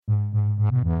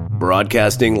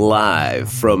Broadcasting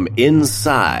live from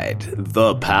inside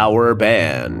the power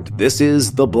band, this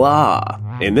is The Blah.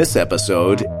 In this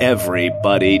episode,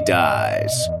 everybody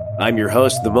dies. I'm your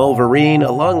host, the Mulverine,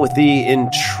 along with the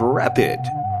intrepid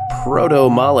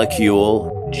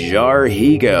proto-molecule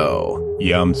Jarhigo.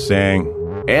 Yum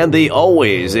sang. And the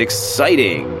always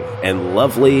exciting and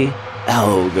lovely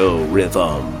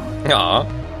Algorithm. Aw,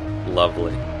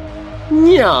 lovely.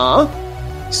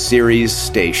 Yeah. Ceres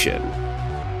Station.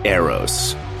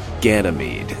 Eros,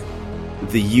 Ganymede,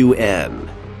 the UN,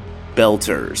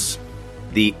 Belters,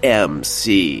 the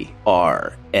MCRN.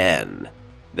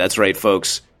 That's right,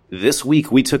 folks. This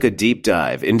week we took a deep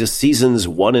dive into seasons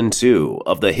 1 and 2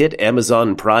 of the hit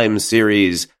Amazon Prime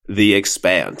series, The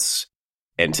Expanse.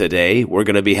 And today we're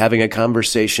going to be having a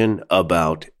conversation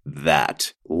about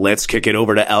that. Let's kick it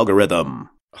over to Algorithm.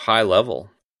 High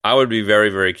level. I would be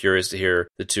very, very curious to hear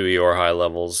the two of your high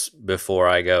levels before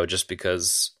I go, just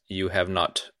because you have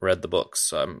not read the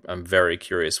books. I'm very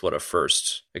curious what a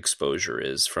first exposure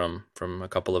is from a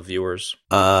couple of viewers.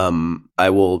 I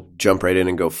will jump right in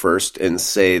and go first and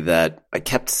say that I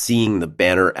kept seeing the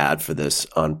banner ad for this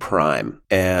on Prime,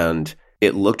 and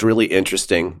it looked really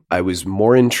interesting. I was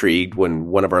more intrigued when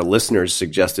one of our listeners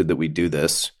suggested that we do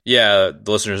this. Yeah,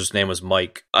 the listener's name was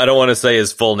Mike. I don't want to say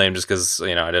his full name just because, I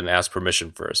didn't ask permission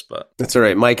first, but... That's all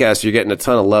right. Mike asked, you're getting a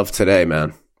ton of love today,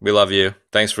 man. We love you.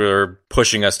 Thanks for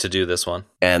pushing us to do this one.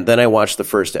 And then I watched the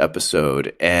first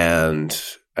episode, and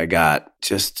I got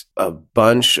just a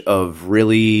bunch of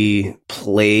really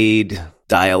played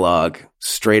dialogue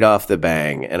straight off the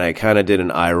bang, and I kind of did an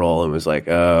eye roll and was like,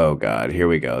 oh god, here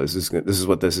we go. This is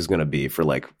what this is going to be for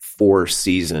like 4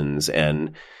 seasons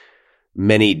and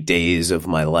many days of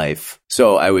my life.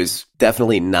 So I was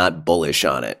definitely not bullish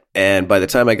on it. And by the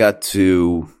time I got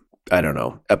to, I don't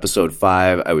know, episode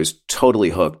 5, I was totally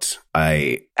hooked.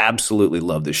 I absolutely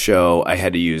loved the show. I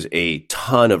had to use a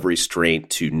ton of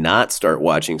restraint to not start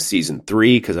watching season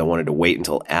 3 because I wanted to wait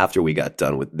until after we got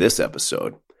done with this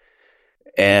episode.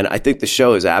 And I think the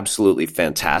show is absolutely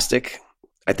fantastic.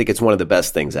 I think it's one of the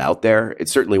best things out there.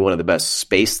 It's certainly one of the best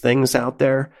space things out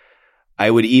there.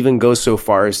 I would even go so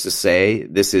far as to say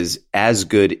this is as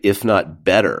good, if not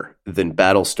better, than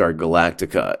Battlestar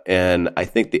Galactica. And I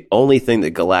think the only thing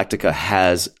that Galactica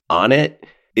has on it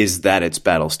is that it's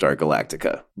Battlestar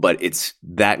Galactica. But it's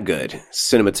that good.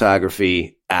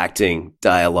 Cinematography, acting,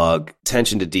 dialogue,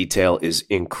 attention to detail is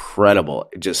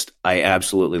incredible. I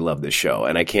absolutely love this show.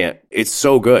 And it's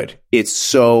so good. It's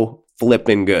so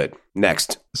flippin' good.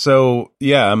 Next. So,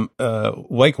 yeah, I'm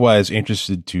likewise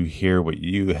interested to hear what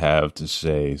you have to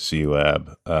say,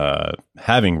 C-Lab,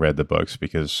 having read the books,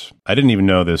 because I didn't even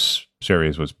know this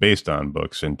series was based on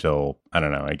books until, I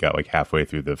don't know, I got like halfway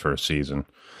through the first season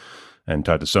and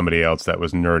talked to somebody else that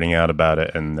was nerding out about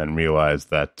it, and then realized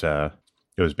that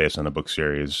it was based on a book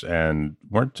series. And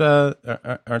aren't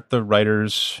the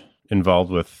writers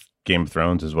involved with Game of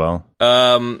Thrones as well?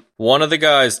 One of the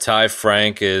guys, Ty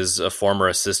Frank, is a former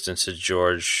assistant to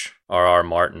George R.R.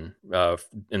 Martin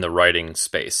in the writing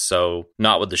space. So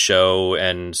not with the show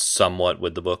and somewhat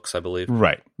with the books, I believe.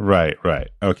 Right.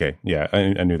 Okay, yeah,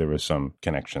 I knew there was some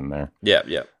connection there. Yeah.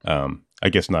 I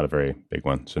guess not a very big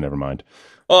one, so never mind.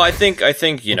 Well, I think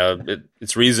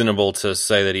it's reasonable to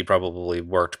say that he probably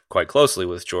worked quite closely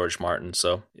with George Martin,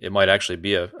 so it might actually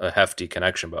be a hefty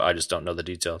connection, but I just don't know the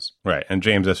details. Right, and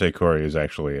James S.A. Corey is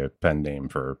actually a pen name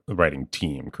for a writing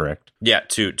team, correct? Yeah,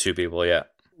 two people, yeah.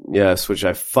 Yes, which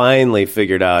I finally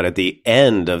figured out at the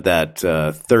end of that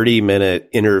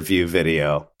 30-minute interview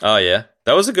video. Oh, yeah?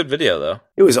 That was a good video, though.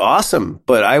 It was awesome,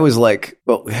 but I was like,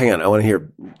 well, hang on, I want to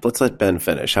hear, let's let Ben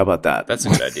finish. How about that? That's a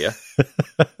good idea.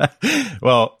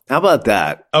 Well, how about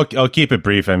that? I'll keep it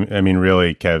brief. I mean,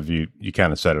 really, Kev, you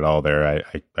kind of said it all there.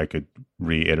 I could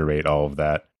reiterate all of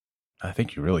that. I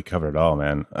think you really covered it all,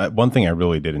 man. One thing I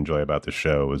really did enjoy about the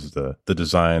show was the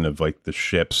design of like the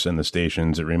ships and the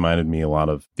stations. It reminded me a lot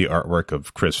of the artwork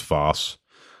of Chris Foss,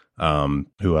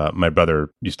 who my brother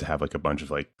used to have like a bunch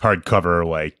of like hardcover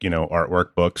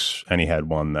artwork books, and he had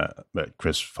one that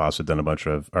Chris Foss had done a bunch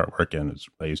of artwork in.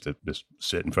 I used to just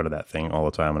sit in front of that thing all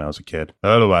the time when I was a kid.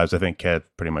 Otherwise, I think Kev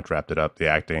pretty much wrapped it up. The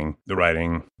acting, the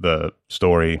writing, the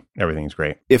story, everything's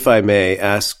great. If I may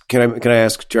ask, can I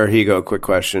ask Jarhigo a quick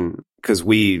question? Because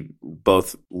we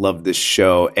both loved this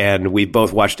show and we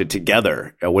both watched it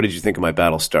together. What did you think of my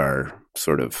Battlestar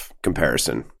sort of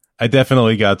comparison? I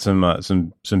definitely got some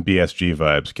BSG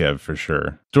vibes, Kev, for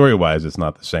sure. Story-wise, it's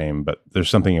not the same, but there's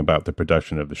something about the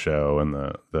production of the show and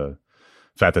the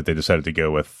fact that they decided to go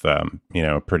with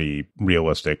pretty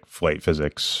realistic flight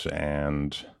physics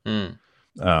and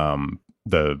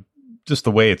the just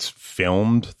the way it's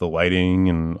filmed, the lighting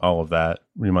and all of that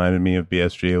reminded me of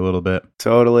BSG a little bit.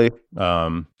 Totally.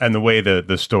 And the way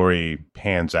the story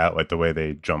pans out, like the way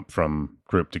they jump from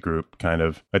group to group, kind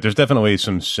of. Like there's definitely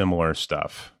some similar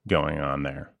stuff going on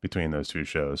there between those two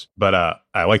shows. But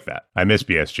I like that. I miss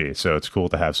BSG, so it's cool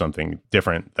to have something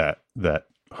different that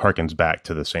harkens back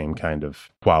to the same kind of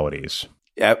qualities.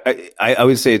 Yeah, I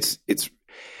would say it's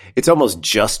almost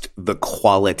just the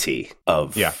quality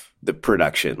of the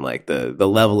production, like the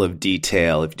level of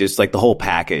detail. If just like the whole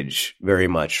package very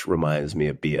much reminds me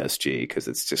of BSG because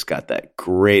it's just got that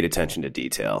great attention to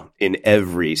detail in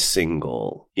every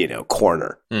single,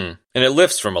 corner. And it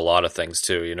lifts from a lot of things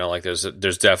too, like there's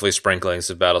definitely sprinklings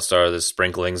of Battlestar, there's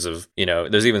sprinklings of,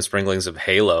 there's even sprinklings of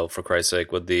Halo, for Christ's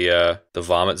sake, with the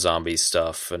vomit zombie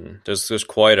stuff. And there's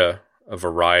quite a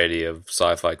variety of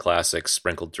sci-fi classics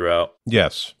sprinkled throughout.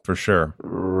 Yes, for sure.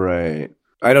 Right.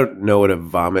 I don't know what a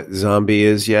vomit zombie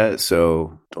is yet,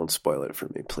 so don't spoil it for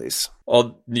me, please.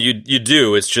 Well, you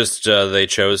do. It's just they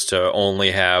chose to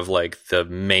only have like the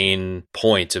main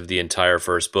point of the entire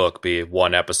first book be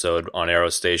one episode on Arrow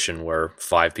Station where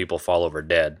 5 people fall over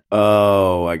dead.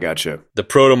 Oh, I gotcha. The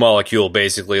proto-molecule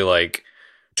basically like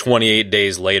 28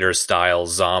 days later style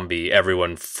zombie.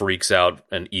 Everyone freaks out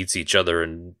and eats each other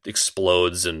and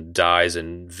explodes and dies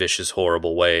in vicious,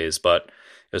 horrible ways, but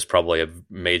it was probably a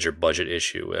major budget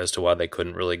issue as to why they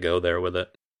couldn't really go there with it.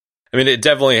 I mean, it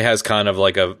definitely has kind of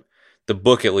like the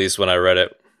book, at least when I read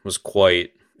it, was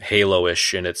quite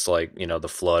Halo-ish in its like, the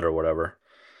flood or whatever.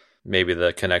 Maybe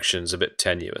the connection's a bit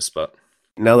tenuous, but...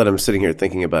 Now that I'm sitting here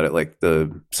thinking about it, like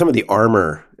some of the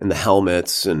armor and the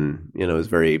helmets and, is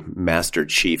very Master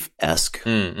Chief-esque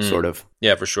sort of.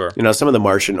 Yeah, for sure. Some of the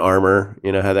Martian armor,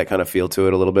 had that kind of feel to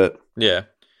it a little bit. Yeah.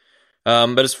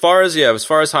 But as far as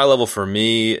high level for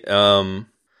me,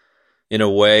 in a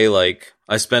way, like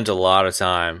I spent a lot of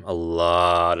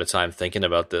time thinking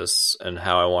about this and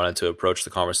how I wanted to approach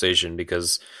the conversation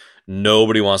because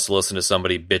nobody wants to listen to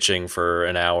somebody bitching for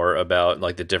an hour about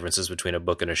like the differences between a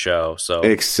book and a show. So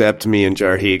except me and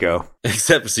Jarhigo.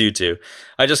 Except you two.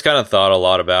 I just kind of thought a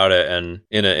lot about it, and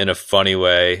in a funny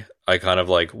way, I kind of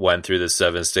like went through the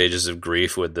 7 stages of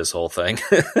grief with this whole thing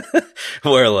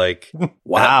where like,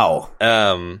 wow.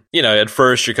 At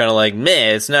first you're kind of like,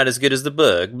 meh, it's not as good as the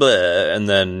book, blah. And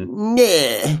then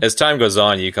as time goes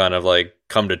on, you kind of like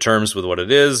come to terms with what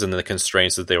it is and the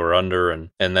constraints that they were under. And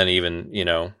then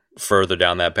even, further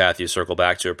down that path, you circle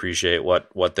back to appreciate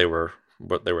what they were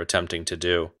attempting to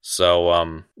do.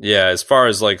 So, as far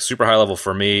as like super high level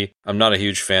for me, I'm not a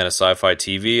huge fan of sci-fi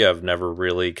TV. I've never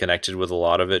really connected with a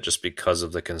lot of it just because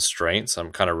of the constraints.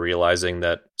 I'm kind of realizing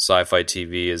that sci-fi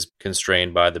TV is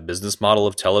constrained by the business model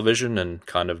of television and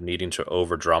kind of needing to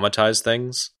over dramatize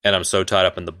things. And I'm so tied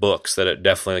up in the books that it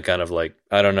definitely kind of like,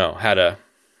 I don't know, had a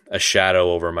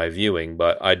shadow over my viewing,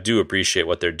 but I do appreciate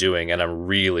what they're doing, and I'm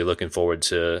really looking forward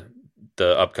to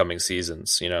the upcoming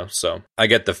seasons, so I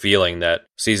get the feeling that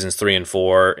seasons 3 and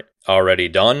 4 already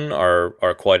done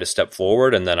are quite a step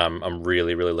forward, and then I'm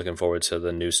really, really looking forward to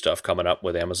the new stuff coming up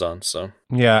with Amazon. So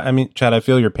yeah, I mean, Chad, I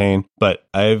feel your pain, but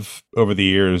I've over the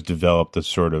years developed this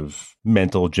sort of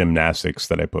mental gymnastics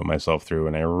that I put myself through,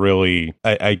 and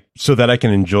I so that I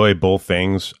can enjoy both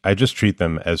things, I just treat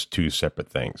them as 2 separate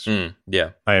things.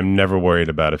 Yeah, I am never worried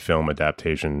about a film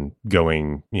adaptation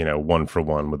going, one for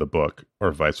one with a book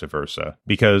or vice versa,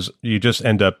 because you just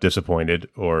end up disappointed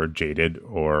or jaded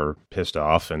or pissed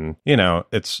off, and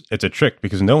it's a trick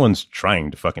because no one's trying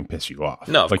to fucking piss you off.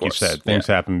 No, of like course. You said, things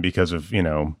happen because of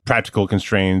practical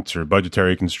constraints or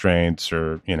budgetary constraints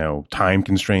or time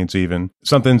constraints. Even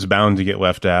something's bound to get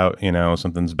left out.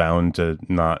 Something's bound to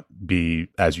not be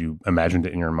as you imagined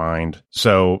it in your mind.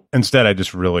 So instead, I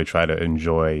just really try to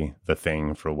enjoy the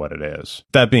thing for what it is.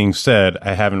 That being said,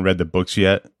 I haven't read the books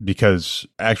yet because,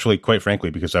 actually, quite frankly,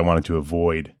 because I wanted to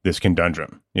avoid this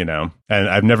conundrum. And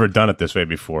I've never done it this way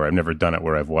before. I've never done it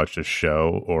where I've watched a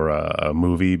show or a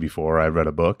movie before I read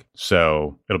a book.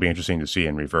 So it'll be interesting to see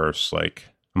in reverse. Like,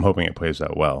 I'm hoping it plays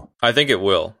out well. I think it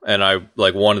will. And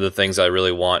one of the things I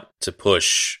really want to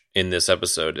push in this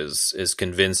episode is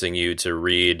convincing you to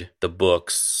read the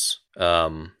books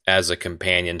as a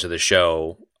companion to the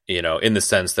show, in the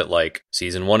sense that like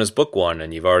season 1 is book 1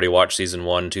 and you've already watched season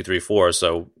 1, 2, 3, 4.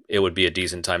 So it would be a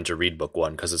decent time to read book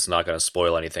 1 because it's not going to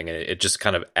spoil anything. And it just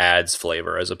kind of adds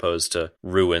flavor as opposed to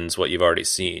ruins what you've already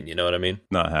seen. You know what I mean?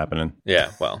 Not happening.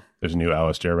 Yeah, well. There's a new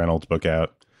Alistair Reynolds book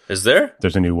out. Is there?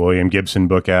 There's a new William Gibson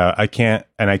book out. I can't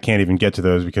even get to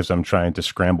those because I'm trying to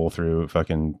scramble through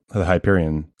fucking the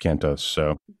Hyperion Cantos.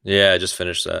 So yeah, I just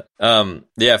finished that.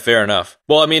 Yeah, fair enough.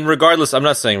 Well, I mean, regardless, I'm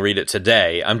not saying read it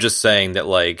today. I'm just saying that,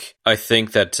 like, I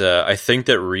think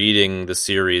that reading the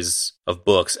series of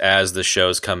books as the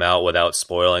shows come out without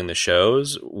spoiling the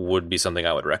shows would be something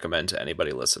I would recommend to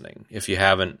anybody listening. If you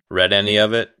haven't read any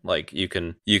of it, like, you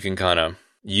can kind of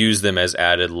use them as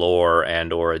added lore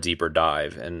and or a deeper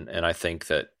dive, and I think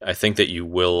that you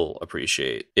will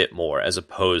appreciate it more as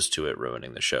opposed to it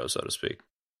ruining the show, so to speak.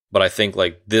 But I think,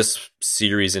 like, this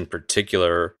series in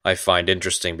particular I find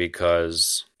interesting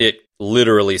because it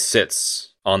literally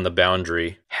sits on the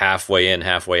boundary halfway in,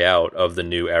 halfway out of the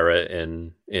new era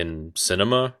in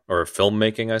cinema or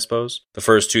filmmaking, I suppose. The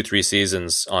first 2-3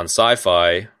 seasons on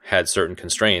Sci-Fi had certain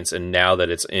constraints, and now that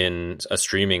it's in a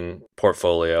streaming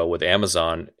portfolio with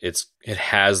Amazon, it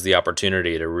has the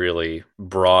opportunity to really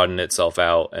broaden itself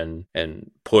out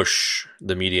and push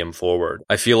the medium forward.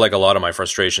 I feel like a lot of my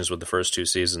frustrations with the first 2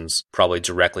 seasons probably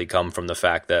directly come from the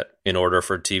fact that in order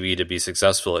for TV to be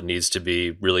successful, it needs to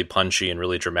be really punchy and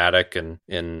really dramatic and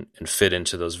fit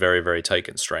into those very, very tight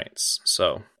constraints.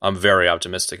 So I'm very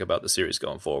optimistic about the series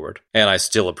going forward. And I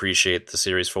still appreciate the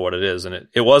series for what it is. And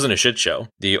it wasn't a shit show.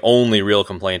 The only real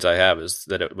complaint I have is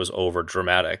that it was over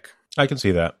dramatic. I can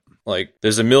see that. Like,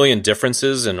 there's a million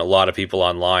differences, and a lot of people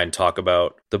online talk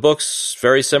about the book's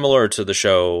very similar to the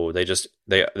show.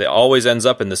 They always ends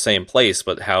up in the same place,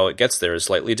 but how it gets there is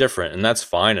slightly different, and that's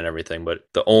fine and everything. But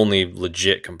the only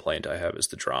legit complaint I have is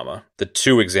the drama. The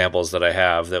 2 examples that I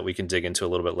have that we can dig into a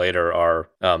little bit later are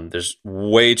there's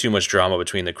way too much drama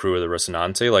between the crew of the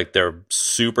Rocinante. Like, they're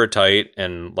super tight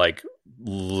and, like,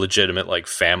 legitimate, like,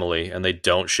 family, and they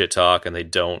don't shit talk and they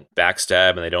don't backstab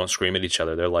and they don't scream at each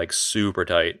other. They're, like, super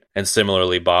tight. And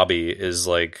similarly, Bobby is,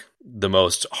 like, the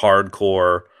most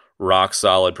hardcore, rock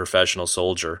solid professional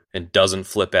soldier and doesn't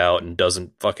flip out and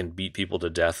doesn't fucking beat people to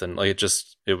death. And, like,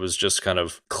 it was just kind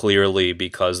of clearly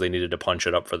because they needed to punch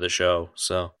it up for the show.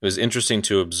 So it was interesting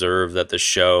to observe that the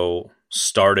show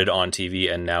started on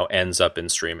TV and now ends up in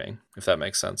streaming, if that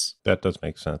makes sense. That does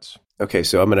make sense. Okay,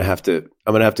 so I'm gonna have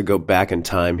to go back in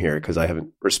time here because I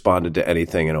haven't responded to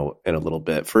anything in a little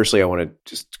bit. Firstly, I want to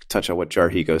just touch on what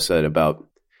Jarhiko said about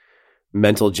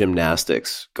mental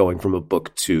gymnastics going from a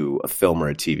book to a film or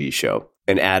a TV show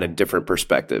and add a different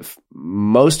perspective.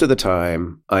 Most of the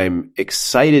time, I'm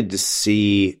excited to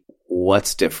see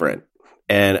what's different.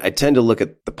 And I tend to look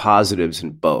at the positives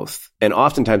in both. And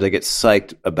oftentimes I get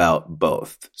psyched about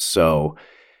both. So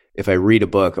if I read a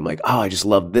book, I'm like, oh, I just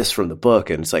love this from the book.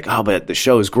 And it's like, oh, but the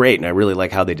show is great. And I really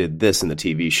like how they did this in the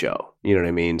TV show. You know what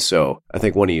I mean? So I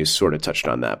think one of you sort of touched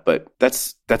on that. But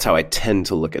that's how I tend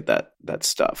to look at that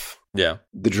stuff. Yeah.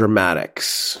 The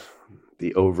dramatics,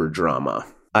 the over drama.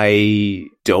 I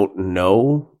don't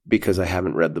know because I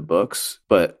haven't read the books,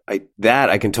 but I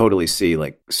can totally see,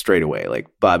 like, straight away, like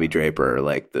Bobby Draper,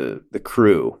 like the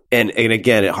crew. And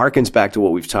again, it harkens back to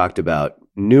what we've talked about.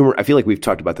 I feel like we've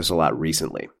talked about this a lot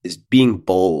recently, is being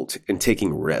bold and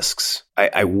taking risks.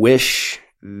 I wish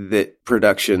that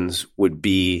productions would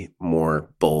be more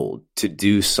bold to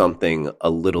do something a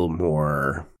little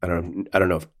more, I don't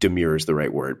know if demure is the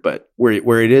right word, but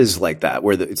where it is like that,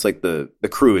 where it's like the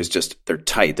crew is just, they're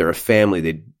tight, they're a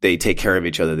family, they take care of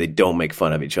each other, they don't make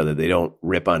fun of each other, they don't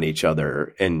rip on each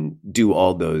other and do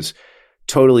all those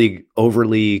totally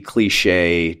overly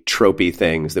cliche, tropey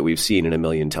things that we've seen in a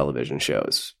million television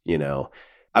shows. You know,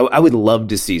 I would love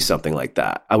to see something like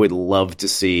that. I would love to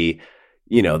see,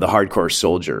 you know, the hardcore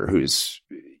soldier who's,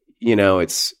 you know,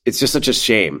 it's just such a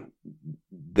shame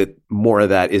that more of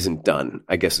that isn't done,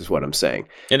 I guess is what I'm saying.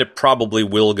 And it probably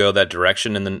will go that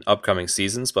direction in the upcoming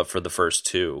seasons, but for the first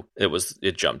 2,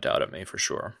 it jumped out at me for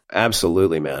sure.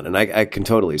 Absolutely, man. And I can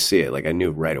totally see it. Like, I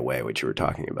knew right away what you were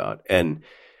talking about. And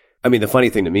I mean, the funny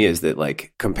thing to me is that,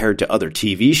 like, compared to other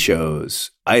TV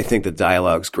shows, I think the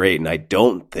dialogue's great, and I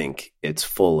don't think it's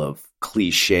full of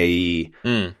cliche-esque,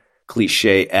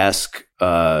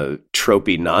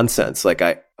 tropey nonsense. Like,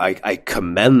 I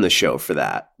commend the show for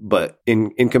that. But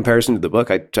in comparison to the book,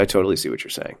 I totally see what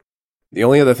you're saying. The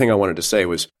only other thing I wanted to say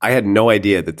was I had no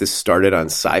idea that this started on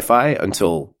Sci-Fi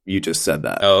until you just said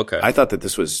that. Oh, okay. I thought that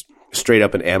this was straight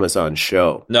up an Amazon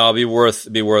show. No, it'd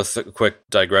be worth a quick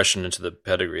digression into the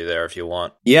pedigree there if you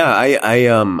want. Yeah,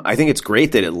 I think it's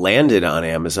great that it landed on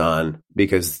Amazon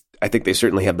because I think they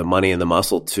certainly have the money and the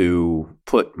muscle to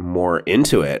put more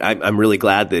into it. I'm really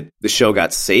glad that the show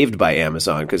got saved by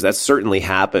Amazon because that's certainly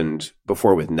happened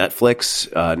before with Netflix.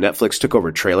 Netflix took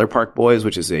over Trailer Park Boys,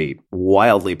 which is a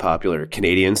wildly popular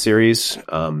Canadian series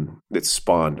that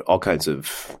spawned all kinds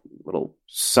of little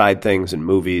side things and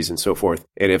movies and so forth.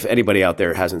 And if anybody out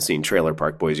there hasn't seen Trailer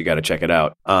Park Boys, you got to check it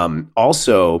out.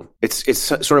 Also, it's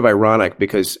sort of ironic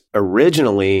because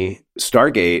originally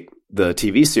Stargate, the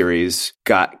TV series,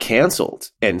 got canceled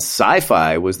and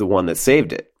Sci-Fi was the one that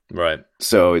saved it. Right.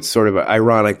 So it's sort of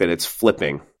ironic that it's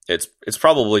flipping. It's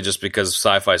probably just because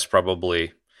Sci-Fi is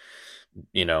probably,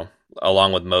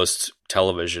 along with most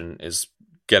television, is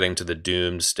getting to the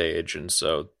doomed stage, and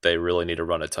so they really need to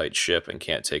run a tight ship and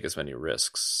can't take as many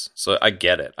risks. So I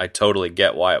get it. I totally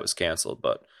get why it was canceled,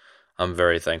 but I'm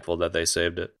very thankful that they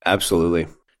saved it. Absolutely.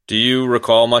 Do you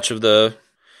recall much of the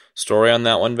story on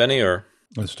that one, Benny, or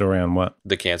The story on what?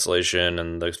 the cancellation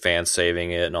and the fans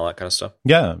saving it and all that kind of stuff?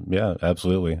 Yeah,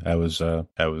 absolutely. I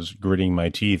was gritting my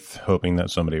teeth, hoping that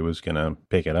somebody was gonna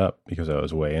pick it up because I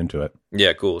was way into it.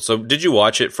 Yeah, cool. So did you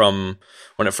watch it from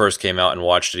when it first came out and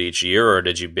watched it each year, or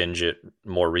did you binge it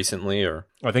more recently? Or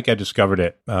I think I discovered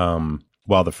it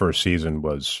while the first season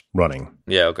was running.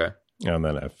 Yeah, okay. And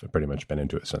then I've pretty much been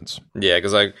into it since. Yeah,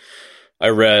 because I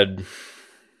read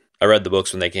the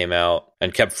books when they came out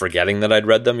and kept forgetting that I'd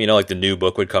read them. Like the new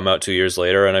book would come out 2 years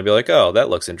later and I'd be like, oh, that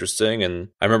looks interesting. And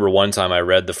I remember one time I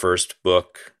read the first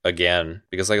book again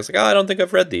because I was like, I don't think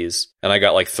I've read these. And I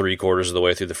got like 3/4 of the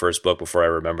way through the first book before I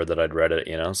remembered that I'd read it.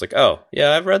 I was like, oh,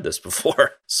 yeah, I've read this before.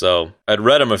 So I'd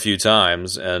read them a few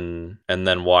times and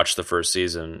then watched the first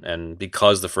season. And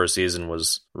because the first season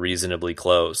was reasonably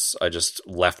close, I just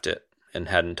left it and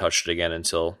hadn't touched it again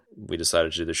until we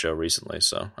decided to do the show recently.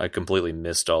 So I completely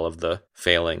missed all of the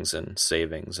failings and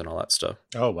savings and all that stuff.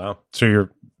 Oh, wow. So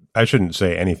I shouldn't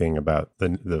say anything about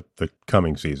the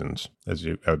coming seasons,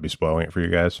 I would be spoiling it for you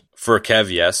guys. For Kev,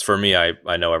 yes. For me,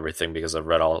 I know everything because I've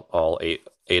read all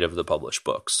eight of the published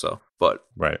books. So, but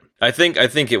right. I think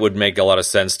it would make a lot of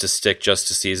sense to stick just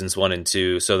to seasons 1 and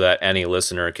 2 so that any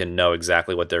listener can know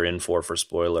exactly what they're in for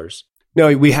spoilers.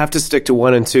 No, we have to stick to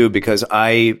 1 and 2 because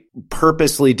I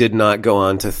purposely did not go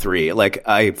on to 3. Like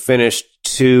I finished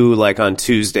 2 like on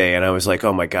Tuesday and I was like,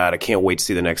 oh my God, I can't wait to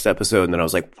see the next episode. And then I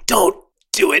was like, don't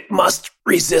do it. Must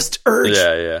resist urge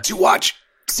to watch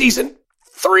season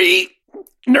 3.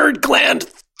 Nerd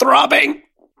gland throbbing.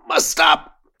 Must stop.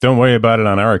 Don't worry about it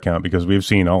on our account because we've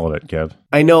seen all of it, Kev.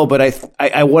 I know, but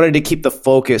I wanted to keep the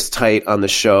focus tight on the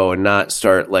show and not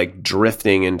start like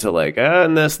drifting into like,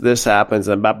 and this happens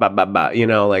and blah, blah, blah, blah.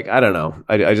 Like, I don't know.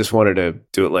 I just wanted to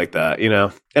do it like that,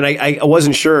 And I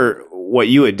wasn't sure what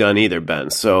you had done either,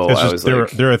 Ben. So I was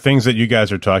there are things that you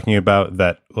guys are talking about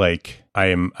that like I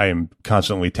am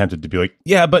constantly tempted to be like,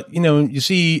 yeah, but you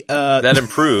see that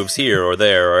improves here or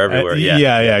there or everywhere.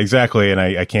 Yeah, exactly. And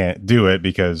I can't do it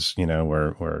because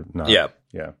we're not. Yeah.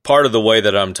 Part of the way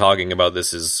that I'm talking about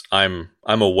this is I'm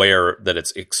aware that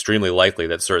it's extremely likely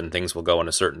that certain things will go in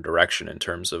a certain direction in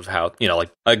terms of how,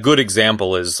 like a good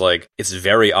example is like, it's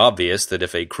very obvious that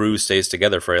if a crew stays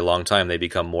together for a long time, they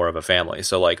become more of a family.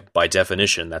 So like by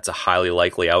definition, that's a highly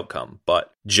likely outcome.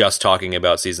 But just talking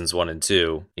about seasons 1 and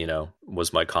 2,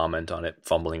 was my comment on it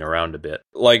fumbling around a bit.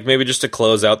 Like maybe just to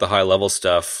close out the high level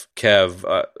stuff,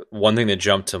 Kev, one thing that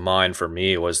jumped to mind for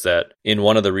me was that in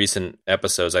one of the recent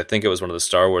episodes, I think it was one of the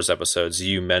Star Wars episodes,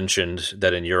 you mentioned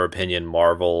that in your opinion,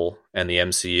 Marvel and the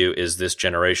MCU is this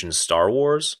generation's Star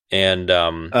Wars. And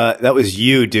that was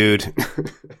you, dude.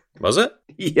 Was it?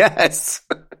 Yes.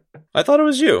 I thought it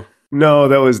was you. No,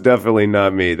 that was definitely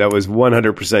not me. That was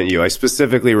 100% you. I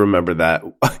specifically remember that.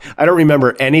 I don't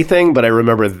remember anything, but I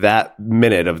remember that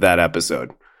minute of that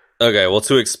episode. Okay, well,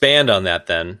 to expand on that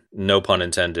then, no pun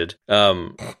intended.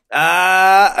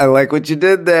 I like what you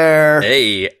did there.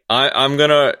 Hey, I'm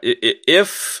gonna...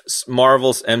 If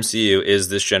Marvel's MCU is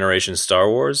this generation's Star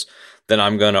Wars, then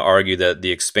I'm gonna argue that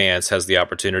The Expanse has the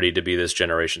opportunity to be this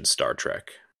generation's Star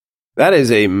Trek. That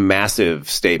is a massive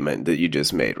statement that you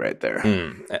just made right there.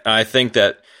 I think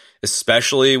that,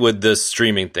 especially with this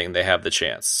streaming thing, they have the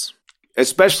chance.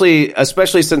 Especially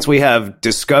since we have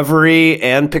Discovery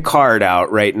and Picard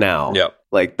out right now. Yep.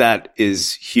 Like, that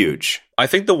is huge. I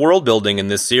think the world building in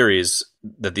this series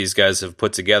that these guys have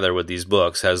put together with these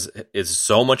books is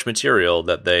so much material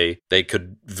that they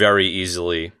could very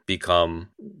easily become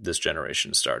this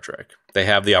generation's Star Trek. They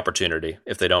have the opportunity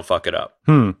if they don't fuck it up.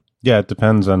 Yeah, it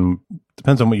depends on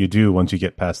what you do once you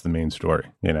get past the main story,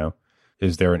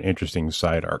 Is there an interesting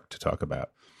side arc to talk about?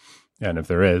 And if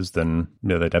there is, then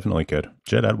yeah, they definitely could.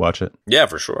 Shit, I'd watch it. Yeah,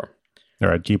 for sure.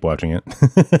 Or I'd keep watching it.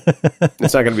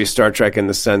 It's not going to be Star Trek in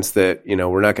the sense that,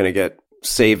 we're not going to get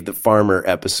Save the Farmer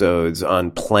episodes on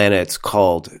planets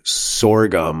called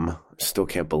Sorghum. Still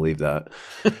can't believe that.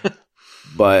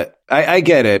 But I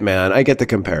get it, man. I get the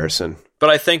comparison. But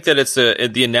I think that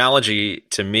the analogy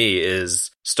to me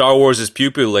is Star Wars is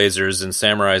pew-pew lasers and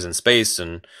samurais in space,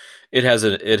 and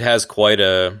it has quite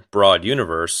a broad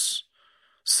universe.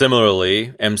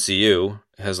 Similarly, MCU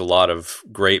has a lot of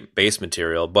great base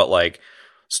material, but like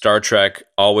Star Trek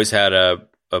always had a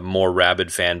more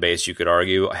rabid fan base, you could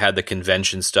argue, had the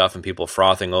convention stuff and people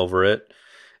frothing over it,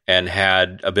 and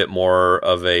had a bit more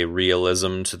of a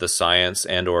realism to the science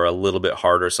and or a little bit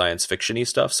harder science fiction-y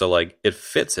stuff. So like it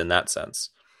fits in that sense.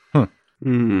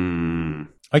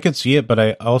 I could see it, but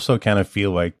I also kind of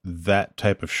feel like that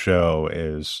type of show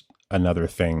is another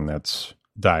thing that's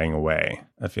dying away.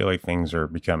 I feel like things are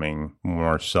becoming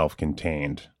more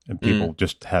self-contained, and people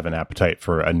just have an appetite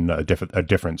for a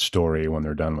different story when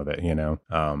they're done with it. You know,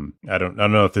 I don't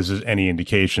know if this is any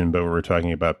indication, but we were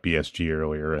talking about BSG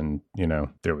earlier, and you know,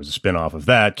 there was a spinoff of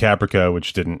that, Caprica,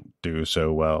 which didn't do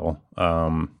so well.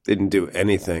 Didn't do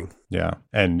anything. Yeah,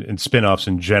 and spinoffs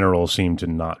in general seem to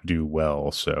not do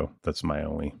well. So that's my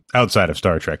only, outside of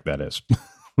Star Trek, that is.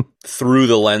 Through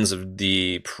the lens of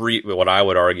what I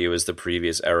would argue is the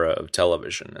previous era of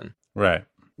television. And right.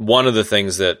 One of the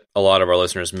things that a lot of our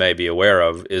listeners may be aware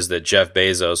of is that Jeff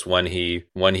Bezos, when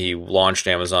he launched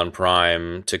Amazon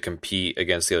Prime to compete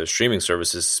against the other streaming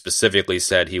services, specifically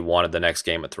said he wanted the next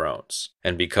Game of Thrones.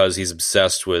 And because he's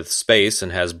obsessed with space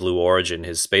and has Blue Origin,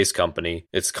 his space company,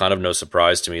 it's kind of no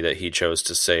surprise to me that he chose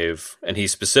to save, and he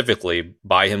specifically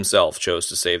by himself chose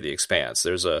to save The Expanse.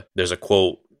 There's a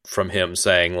quote from him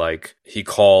saying like he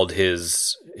called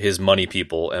his money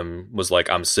people and was like,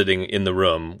 I'm sitting in the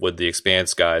room with the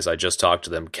Expanse guys. I just talked to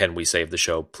them. Can we save the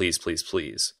show? Please, please,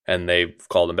 please. And they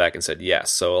called him back and said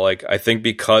yes. So like, I think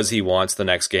because he wants the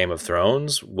next Game of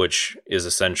Thrones, which is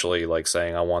essentially like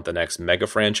saying, I want the next mega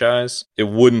franchise, it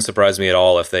wouldn't surprise me at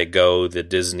all if they go the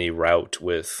Disney route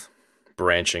with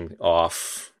branching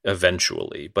off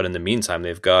eventually. But in the meantime,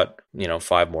 they've got,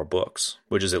 5 more books,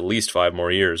 which is at least 5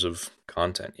 more years of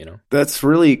content, That's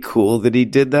really cool that he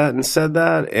did that and said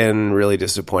that, and really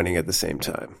disappointing at the same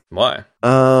time. Why?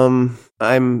 I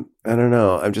don't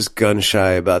know. I'm just gun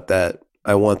shy about that.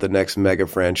 I want the next mega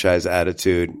franchise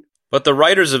attitude. But the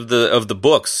writers of the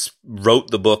books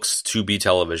wrote the books to be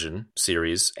television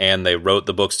series, and they wrote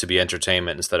the books to be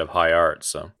entertainment instead of high art.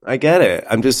 So I get it.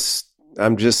 I'm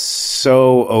just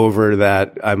so over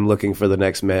that. I'm looking for the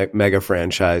next mega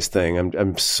franchise thing.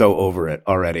 I'm so over it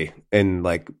already, and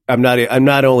like I'm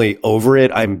not only over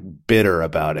it, I'm bitter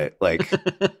about it. Like,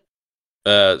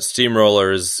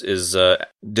 Steamroller is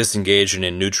disengaged and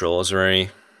in neutral. Is there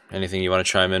anything you want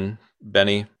to chime in,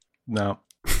 Benny? No.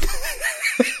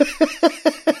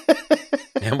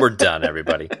 And we're done,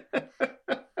 everybody.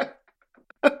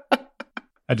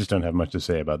 I just don't have much to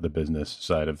say about the business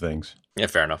side of things. Yeah,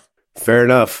 fair enough. Fair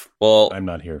enough. Well, I'm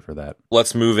not here for that.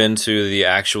 Let's move into the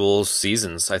actual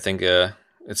seasons. I think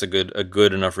it's a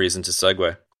good enough reason to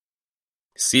segue.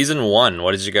 Season 1.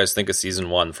 What did you guys think of Season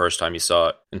 1 first time you saw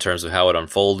it, in terms of how it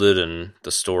unfolded and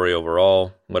the story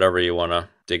overall? Whatever you want to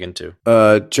dig into.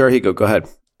 Jarhigo, go ahead.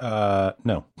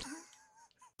 No.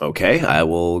 Okay, I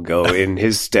will go in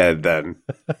his stead then.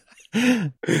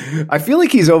 I feel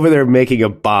like he's over there making a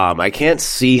bomb. I can't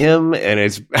see him, and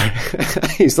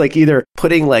he's like either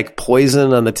putting like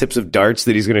poison on the tips of darts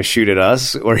that he's going to shoot at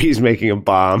us, or he's making a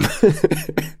bomb.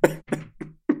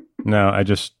 No, I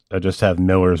just have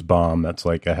Miller's bomb. That's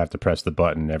like I have to press the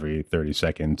button every 30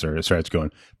 seconds, or it starts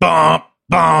going bomb,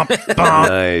 bomb, bomb.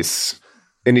 Nice.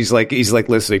 And he's like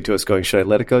listening to us, going, "Should I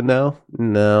let it go now?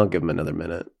 No, I'll give him another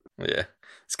minute." Yeah,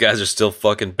 these guys are still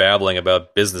fucking babbling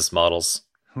about business models.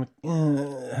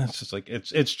 It's just like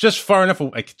it's just far enough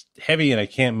like heavy and I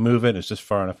can't move it. It's just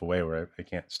far enough away where I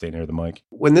can't stay near the mic.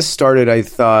 When this started, I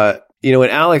thought, when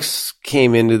Alex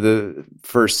came into the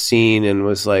first scene and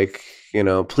was like,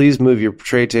 please move your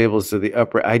tray tables to the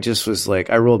upper, I just was like,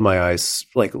 I rolled my eyes,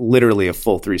 like literally a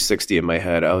full 360 in my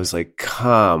head. I was like,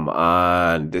 come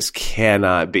on, this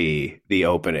cannot be the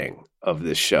opening of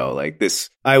this show. Like this,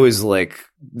 I was like,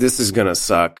 this is gonna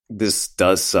suck. This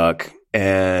does suck.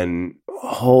 And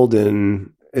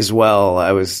Holden as well,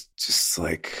 I was just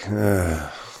like,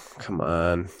 come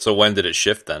on. So when did it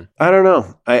shift then? I don't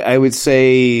know. I would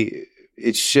say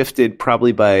it shifted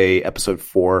probably by episode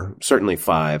 4, certainly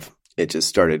 5. It just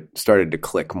started to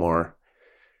click more.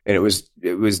 And it was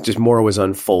just more was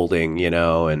unfolding,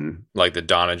 and like the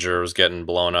Donager was getting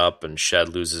blown up and Shed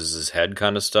loses his head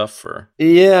kind of stuff, or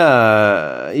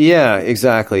yeah,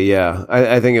 exactly, yeah.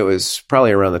 I think it was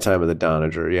probably around the time of the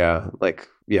Donager,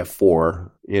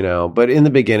 4, But in the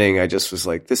beginning, I just was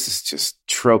like, this is just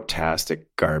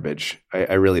trope-tastic garbage.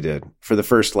 I really did. For the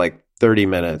first 30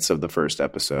 minutes of the first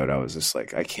episode, I was just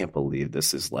like, I can't believe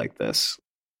this is like this.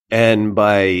 And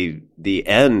by the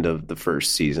end of the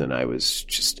first season, I was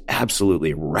just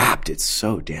absolutely wrapped. It's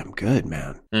so damn good,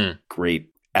 man. Great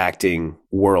acting,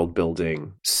 world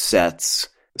building, sets,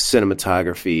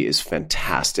 cinematography is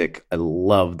fantastic. I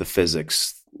love the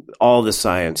physics. All the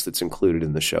science that's included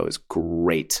in the show is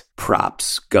great.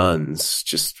 Props, guns,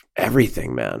 just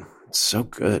everything, man. It's so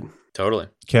good. Totally.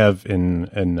 Kev,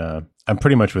 I'm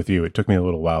pretty much with you. It took me a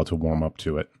little while to warm up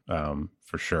to it,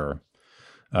 for sure.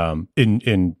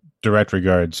 In direct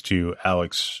regards to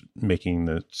Alex making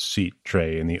the seat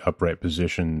tray in the upright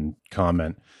position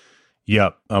comment,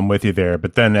 yep, I'm with you there.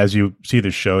 But then as you see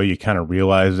the show, you kind of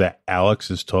realize that Alex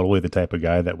is totally the type of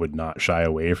guy that would not shy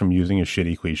away from using a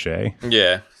shitty cliche.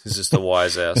 Yeah, he's just a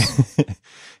wise ass.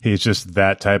 He's just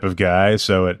that type of guy.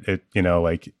 So it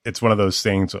like, it's one of those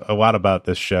things. A lot about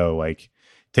this show, like,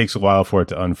 takes a while for it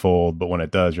to unfold, but when it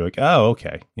does, you're like, oh,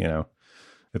 okay.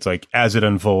 It's like, as it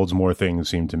unfolds, more things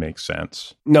seem to make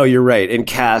sense. No, you're right. And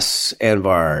Cass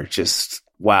Anvar, just,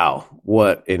 wow,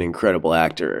 what an incredible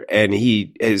actor. And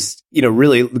he is,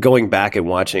 really going back and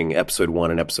watching episode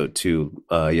 1 and episode 2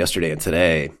 yesterday and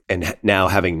today, and now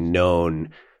having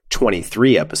known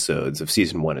 23 episodes of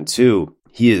season 1 and 2,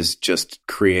 he has just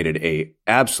created a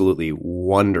absolutely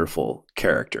wonderful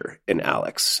character in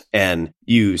Alex. And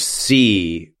you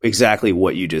see exactly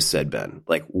what you just said, Ben,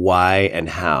 like why and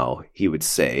how he would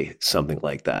say something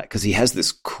like that. Because he has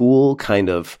this cool kind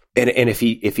of, and if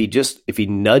he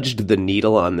nudged the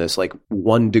needle on this like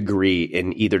 1 degree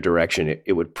in either direction,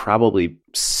 it would probably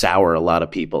sour a lot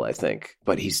of people, I think.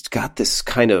 But he's got this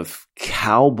kind of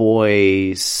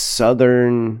cowboy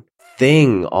Southern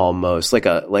thing, almost like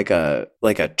a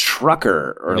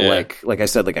trucker, or like I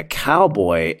said, like a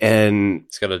cowboy. And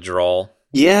he's got a drawl.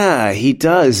 Yeah, he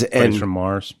does. Plays from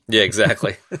Mars. Yeah,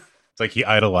 exactly. It's like he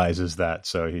idolizes that,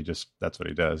 so that's what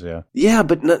he does. Yeah. Yeah,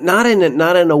 but not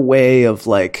in a way of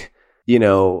like,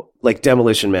 like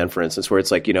Demolition Man, for instance, where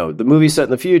it's like, the movie's set in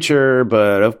the future,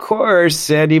 but of course,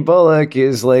 Sandy Bullock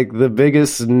is like the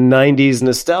biggest 90s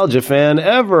nostalgia fan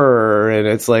ever. And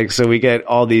it's like, so we get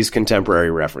all these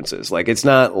contemporary references. Like, it's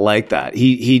not like that.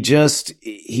 He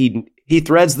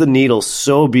threads the needle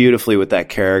so beautifully with that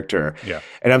character. Yeah.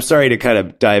 And I'm sorry to kind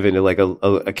of dive into like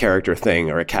a character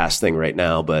thing or a cast thing right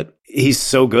now, but he's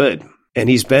so good. And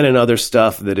he's been in other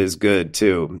stuff that is good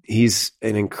too. He's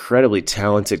an incredibly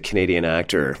talented Canadian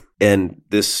actor, and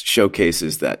this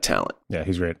showcases that talent. Yeah,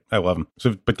 he's great. I love him.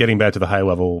 So, but getting back to the high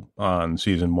level on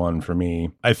season 1 for me,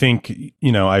 I think,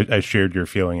 I shared your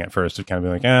feeling at first of kind of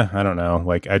being like, I don't know.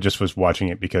 Like, I just was watching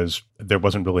it because there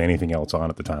wasn't really anything else on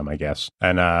at the time, I guess.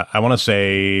 And I want to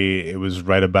say it was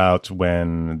right about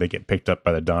when they get picked up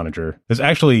by the Donager. There's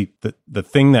actually the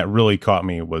thing that really caught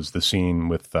me was the scene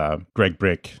with Greg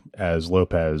Brick as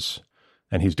Lopez,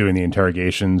 and he's doing the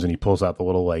interrogations, and he pulls out the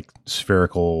little like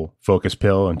spherical focus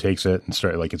pill and takes it and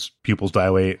start like his pupils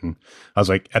dilate. And I was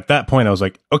like, at that point, I was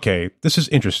like, okay, this is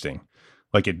interesting.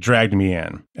 Like, it dragged me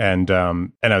in, and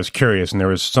I was curious, and there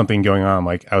was something going on.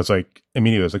 Like, I was like,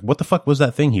 immediately, I was like, what the fuck was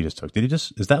that thing he just took?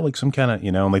 Is that like some kind of,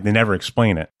 like they never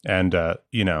explain it. And,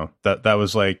 that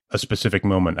was like a specific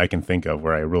moment I can think of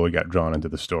where I really got drawn into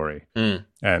the story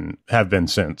and have been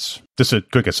since. Just a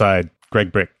quick aside,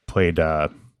 Greg Brick played the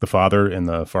father in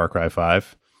the Far Cry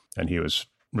 5, and he was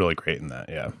really great in that.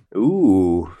 Yeah.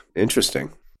 Ooh,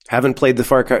 interesting. Haven't played the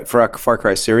Far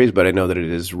Cry series, but I know that it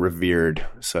is revered.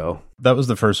 So that was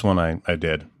the first one I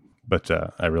did, but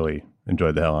I really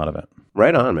enjoyed the hell out of it.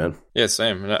 Right on, man. Yeah,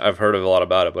 same. I've heard a lot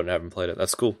about it, but I haven't played it.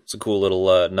 That's cool. It's a cool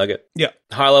little nugget. Yeah.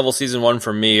 High level season 1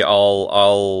 for me,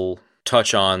 I'll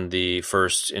touch on the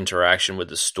first interaction with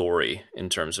the story in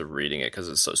terms of reading it because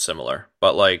it's so similar.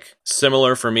 But like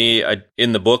similar for me,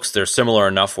 in the books, they're similar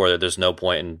enough where there's no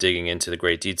point in digging into the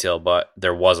great detail, but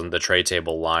there wasn't the tray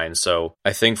table line. So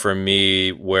I think for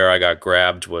me, where I got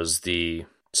grabbed was the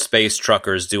space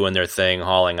truckers doing their thing,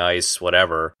 hauling ice,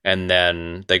 whatever, and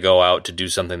then they go out to do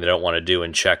something they don't want to do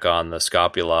and check on the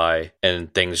scopuli,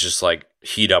 and things just like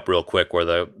heat up real quick where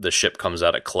the ship comes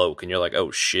out of cloak, and you're like,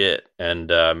 oh shit.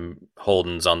 And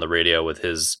Holden's on the radio with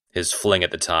his fling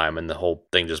at the time, and the whole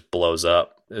thing just blows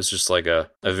up. It's just like a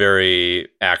very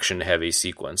action heavy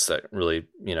sequence that really,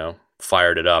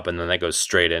 fired it up, and then that goes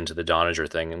straight into the Donager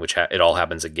thing, in which it all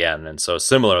happens again. And so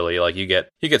similarly, like you get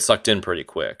sucked in pretty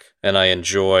quick. And I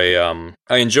enjoy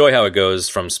how it goes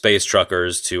from space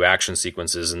truckers to action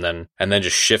sequences, and then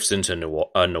just shifts into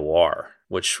noir,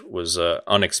 which was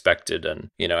unexpected. And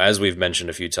as we've mentioned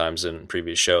a few times in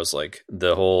previous shows, like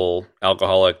the whole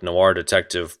alcoholic noir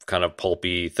detective kind of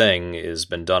pulpy thing has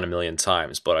been done a million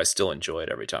times, but I still enjoy it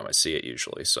every time I see it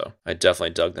usually. So I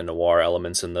definitely dug the noir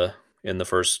elements in the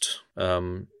first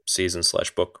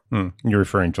season/book. You're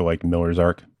referring to like Miller's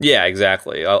arc? Yeah,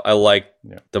 exactly. I like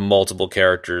the multiple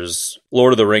characters,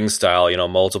 Lord of the Rings style,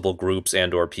 multiple groups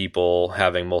and or people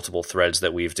having multiple threads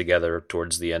that weave together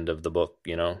towards the end of the book,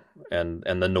 and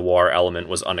the noir element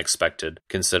was unexpected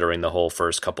considering the whole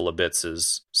first couple of bits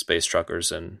is space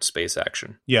truckers and space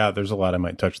action. Yeah, there's a lot I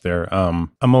might touch there.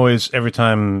 I'm always, every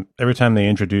time they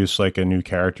introduce like a new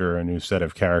character or a new set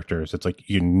of characters, it's like,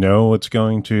 it's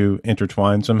going to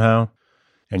intertwine somehow.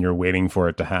 And you're waiting for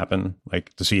it to happen,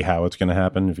 like to see how it's going to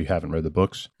happen if you haven't read the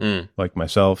books, like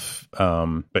myself.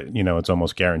 But, it's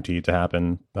almost guaranteed to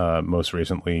happen. Most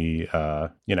recently,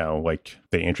 like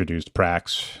they introduced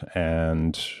Prax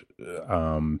and,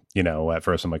 at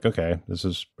first I'm like, okay, this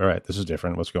is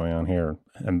different. What's going on here?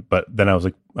 But then I was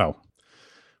like, oh,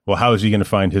 well, how is he going to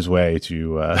find his way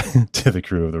to to the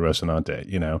crew of the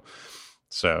Rocinante,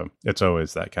 So it's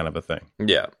always that kind of a thing.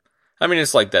 Yeah. I mean,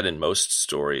 it's like that in most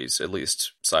stories, at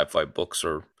least sci-fi books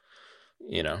or,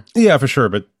 Yeah, for sure.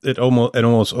 But it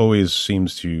almost always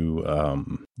seems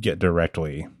to get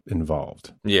directly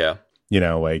involved. Yeah.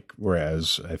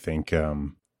 Whereas I think, I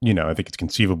think it's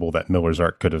conceivable that Miller's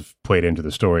arc could have played into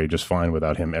the story just fine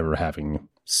without him ever having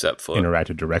set foot,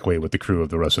 interacted directly with the crew of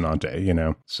the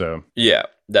Rocinante, So. Yeah,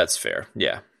 that's fair.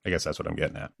 Yeah. I guess that's what I'm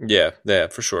getting at. Yeah,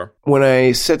 for sure. When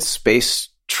I said space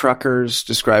truckers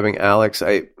describing Alex,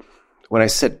 when I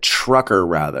said trucker,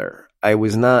 rather, I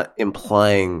was not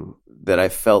implying that I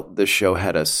felt the show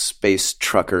had a space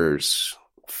truckers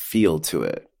feel to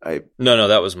it. No,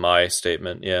 that was my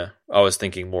statement. Yeah. I was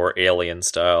thinking more alien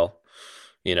style,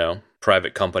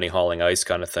 private company hauling ice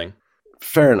kind of thing.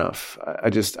 Fair enough.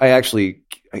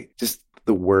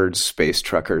 The word space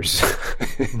truckers.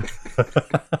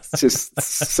 It's just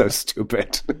so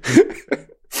stupid.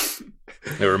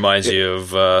 It reminds you of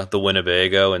the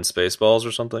Winnebago and Spaceballs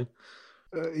or something?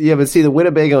 Yeah, but see, the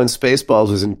Winnebago and Spaceballs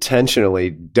was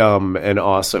intentionally dumb and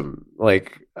awesome.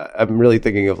 Like, I'm really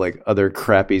thinking of like other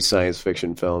crappy science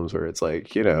fiction films where it's like,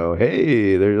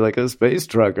 hey, there's like a space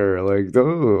trucker. Like,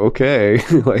 oh, okay.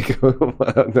 Like,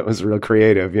 that was real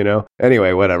creative,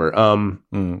 Anyway, whatever.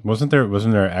 Wasn't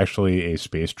there actually a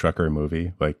space trucker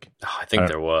movie? Like, I think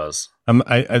there was.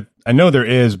 I know there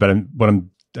is, but what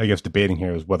I'm I guess debating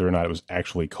here is whether or not it was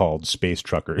actually called Space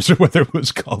Truckers or whether it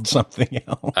was called something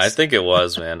else. I think it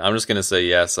was, man. I'm just going to say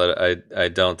yes. I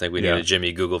don't think we need a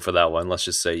Jimmy Google for that one. Let's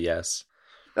just say yes.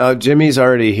 Jimmy's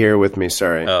already here with me.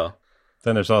 Sorry. Oh.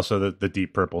 Then there's also the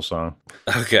Deep Purple song.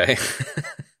 Okay.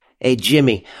 Hey,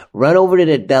 Jimmy, run over to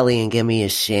the deli and get me a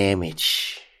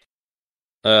sandwich.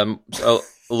 A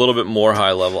little bit more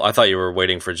high level. I thought you were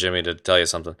waiting for Jimmy to tell you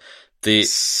something.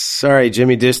 Sorry,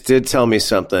 Jimmy just did tell me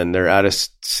something. They're out of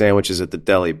sandwiches at the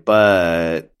deli,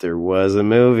 but there was a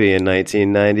movie in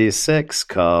 1996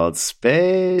 called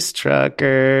Space Truckers.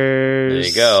 There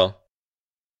you go.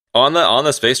 On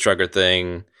the Space Trucker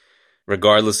thing,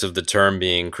 regardless of the term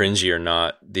being cringy or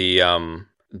not, the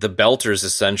Belters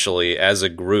essentially as a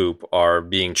group are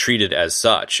being treated as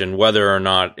such, and whether or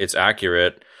not it's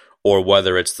accurate or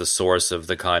whether it's the source of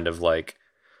the kind of like,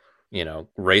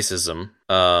 racism,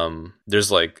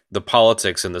 there's like the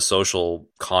politics and the social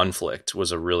conflict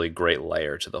was a really great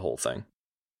layer to the whole thing.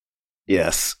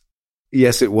 Yes,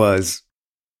 it was.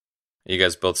 Are you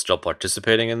guys both still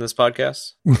participating in this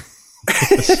podcast?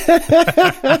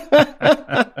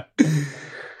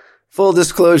 Full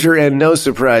disclosure and no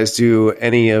surprise to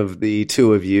any of the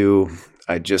two of you,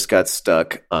 I just got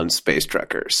stuck on Space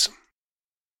Truckers.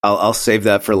 I'll save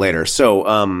that for later.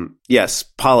 So, yes,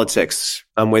 politics.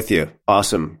 I'm with you.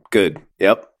 Awesome. Good.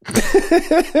 Yep.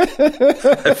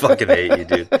 I fucking hate you,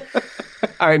 dude.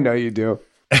 I know you do.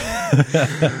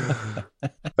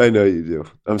 I know you do.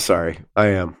 I'm sorry. I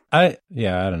am. I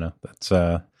don't know. That's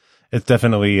it's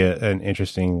definitely an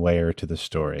interesting layer to the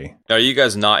story. Are you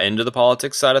guys not into the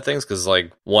politics side of things? Because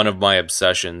like one of my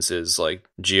obsessions is like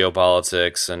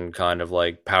geopolitics and kind of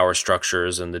like power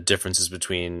structures and the differences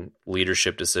between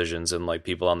leadership decisions and like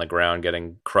people on the ground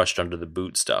getting crushed under the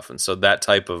boot stuff. And so that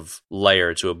type of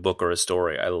layer to a book or a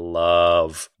story, I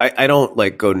love. I don't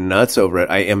like go nuts over it.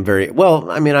 I am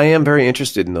very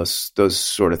interested in those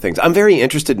sort of things. I'm very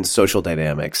interested in social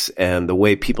dynamics and the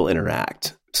way people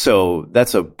interact. So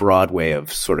that's a broad way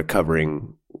of sort of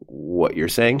covering what you're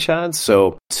saying, Chad.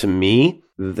 So to me,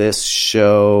 this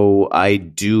show, I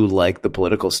do like the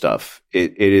political stuff.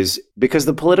 It is because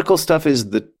the political stuff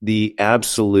is the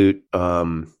absolute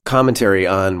commentary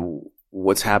on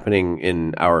what's happening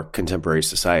in our contemporary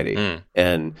society.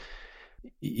 And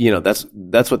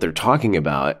that's what they're talking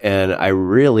about. And I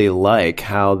really like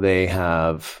how they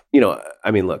have,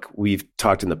 I mean, look, we've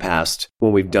talked in the past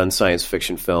when we've done science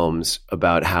fiction films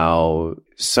about how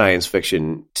science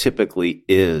fiction typically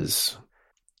is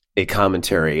a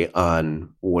commentary on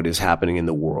what is happening in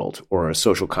the world, or a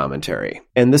social commentary.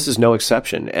 And this is no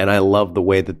exception. And I love the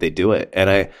way that they do it. And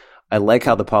I like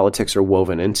how the politics are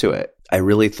woven into it. I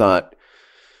really thought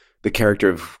the character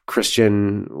of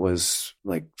Christian was,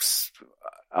 like,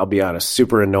 I'll be honest,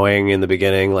 super annoying in the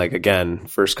beginning. Like, again,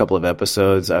 first couple of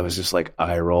episodes, I was just like,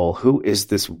 eye roll. Who is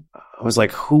this? I was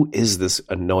like, who is this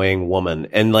annoying woman?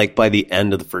 And like by the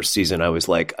end of the first season, I was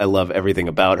like, I love everything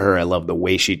about her. I love the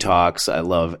way she talks. I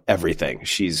love everything.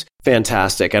 She's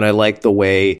fantastic. And I like the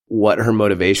way what her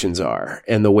motivations are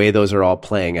and the way those are all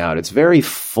playing out. It's very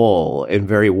full and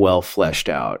very well fleshed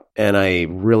out. And I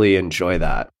really enjoy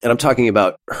that. And I'm talking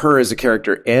about her as a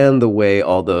character and the way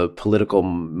all the political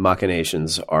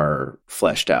machinations are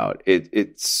fleshed out.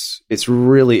 It's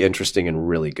really interesting and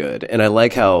really good. And I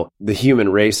like how the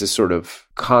human race has sort of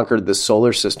conquered the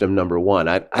solar system, number one.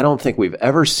 I don't think we've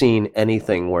ever seen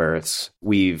anything where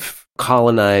we've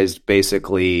colonized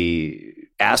basically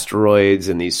asteroids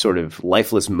and these sort of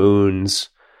lifeless moons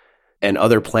and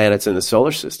other planets in the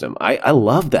solar system. I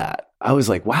love that. I was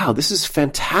like, wow, this is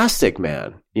fantastic,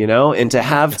 man. And to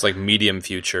have... It's like medium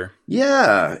future.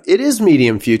 Yeah, it is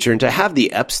medium future. And to have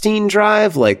the Epstein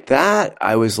drive like that,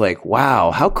 I was like,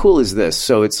 wow, how cool is this?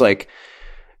 So it's like,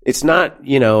 it's not,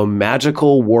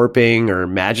 magical warping or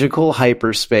magical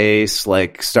hyperspace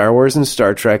like Star Wars and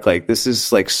Star Trek. Like, this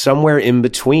is like somewhere in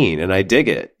between, and I dig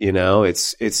it.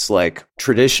 It's like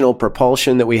traditional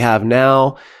propulsion that we have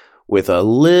now with a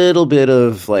little bit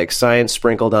of like science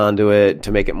sprinkled onto it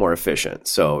to make it more efficient.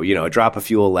 So, a drop of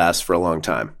fuel lasts for a long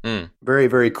time. Very,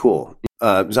 very cool.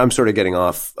 I'm sort of getting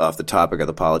off the topic of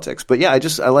the politics, but yeah,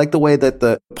 I like the way that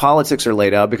the politics are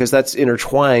laid out, because that's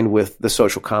intertwined with the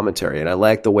social commentary. And I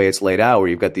like the way it's laid out, where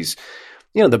you've got these,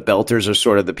 the Belters are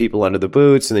sort of the people under the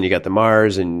boots, and then you got the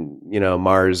Mars, and,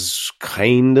 Mars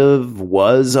kind of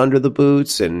was under the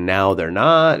boots and now they're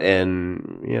not.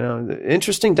 And,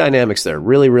 interesting dynamics there.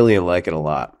 Really, really like it a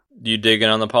lot. Do you dig in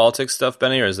on the politics stuff,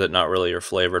 Benny, or is that not really your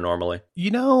flavor normally?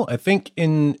 I think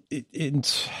in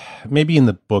maybe in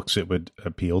the books it would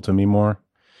appeal to me more.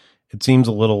 It seems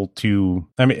a little too.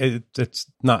 I mean, it's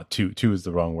not too. Too is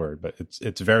the wrong word, but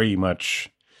it's very much.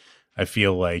 I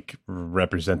feel like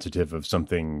representative of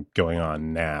something going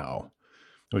on now,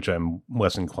 which I'm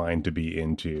less inclined to be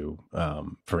into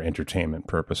for entertainment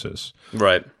purposes.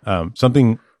 Right.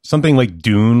 Something like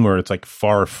Dune, where it's like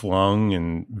far flung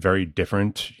and very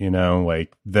different,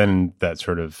 like then that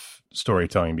sort of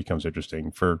storytelling becomes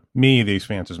interesting. For me, The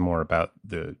Expanse is more about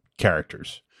the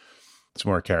characters. It's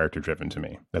more character driven to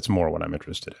me. That's more what I'm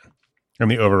interested in.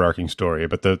 And the overarching story.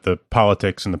 But the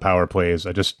politics and the power plays,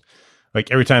 I just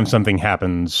like every time something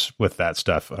happens with that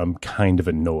stuff, I'm kind of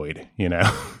annoyed,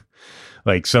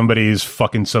 Like somebody's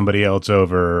fucking somebody else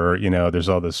over, or, there's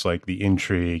all this like the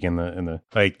intrigue and the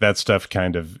like that stuff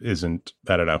kind of isn't,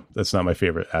 I don't know. That's not my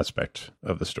favorite aspect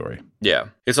of the story. Yeah.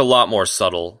 It's a lot more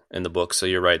subtle in the book. So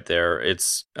you're right there.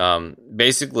 It's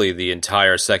basically the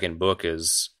entire second book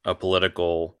is a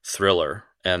political thriller.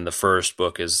 And the first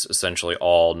book is essentially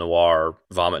all noir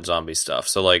vomit zombie stuff.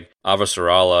 So like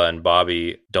Avasarala and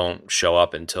Bobby don't show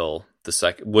up until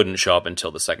wouldn't show up until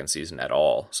the second season at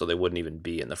all. So they wouldn't even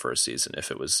be in the first season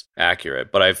if it was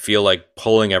accurate. But I feel like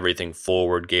pulling everything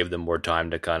forward gave them more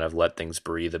time to kind of let things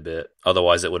breathe a bit.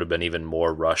 Otherwise, it would have been even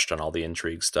more rushed on all the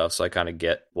intrigue stuff. So I kind of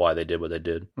get why they did what they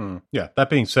did. Yeah. That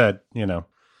being said,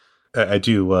 I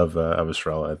do love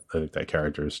Avasarala. I think that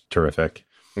character is terrific.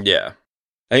 Yeah.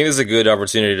 I think this is a good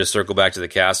opportunity to circle back to the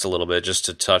cast a little bit, just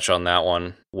to touch on that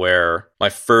one, where my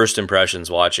first impressions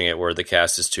watching it were the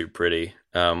cast is too pretty.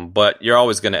 But you're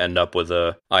always going to end up with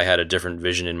I had a different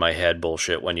vision in my head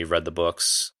bullshit when you've read the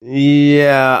books.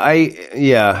 I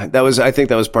think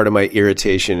that was part of my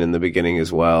irritation in the beginning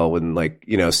as well,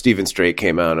 when Stephen Strait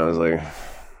came out and I was like,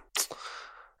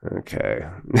 okay.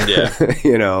 Yeah.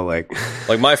 like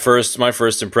my first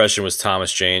impression was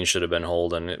Thomas Jane should have been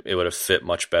Holden. It would have fit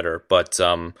much better. But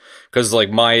because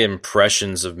my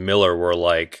impressions of Miller were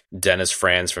like Dennis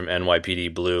Franz from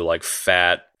NYPD Blue, like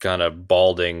fat, kind of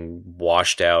balding,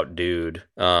 washed out dude.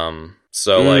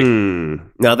 So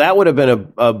now that would have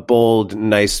been a bold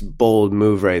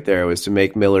move right there, was to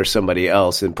make Miller somebody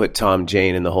else and put Tom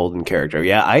Jane in the Holden character.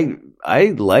 Yeah,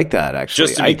 I like that, actually.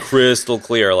 Just to be crystal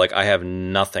clear, I have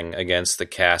nothing against the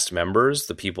cast members,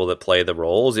 the people that play the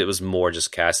roles. It was more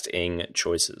just casting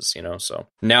choices, So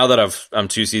now that I'm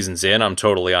 2 seasons in, I'm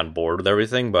totally on board with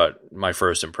everything. But my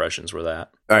first impressions were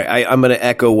that. All right, I'm going to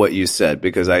echo what you said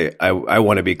because I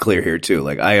want to be clear here too.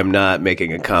 Like, I am not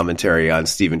making a commentary on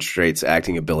Stephen Straight's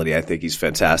acting ability. I think he's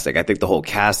fantastic. I think the whole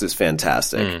cast is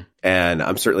fantastic. And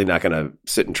I'm certainly not going to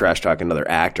sit and trash talk another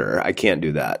actor. I can't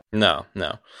do that. No.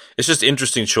 It's just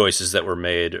interesting choices that were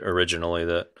made originally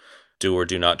that do or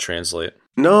do not translate.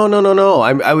 No.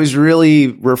 I was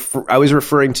really I was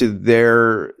referring to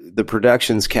the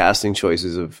production's casting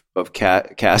choices of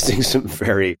casting some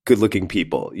very good looking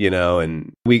people, you know,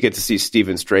 and we get to see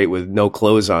Stephen Strait with no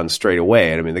clothes on straight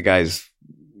away. And I mean, the guy's,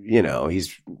 you know,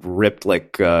 he's ripped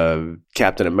like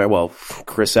Captain America. Well,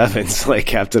 Chris Evans like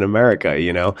Captain America,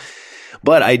 you know.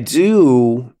 But I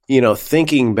do, you know,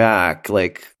 thinking back,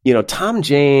 like, you know, Tom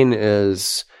Jane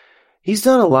he's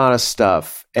done a lot of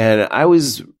stuff. And I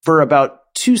was, for about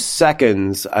 2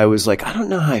 seconds, I was like, I don't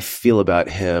know how I feel about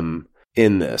him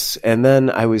in this. And then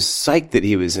I was psyched that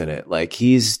he was in it. Like,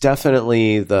 he's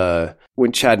definitely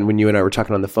when you and I were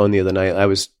talking on the phone the other night,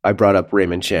 I brought up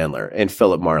Raymond Chandler and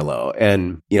Philip Marlowe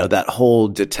and, you know, that whole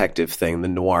detective thing, the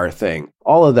noir thing,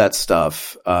 all of that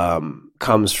stuff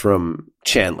comes from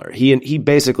Chandler. He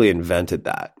basically invented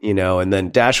that, you know, and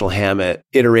then Dashiell Hammett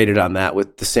iterated on that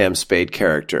with the Sam Spade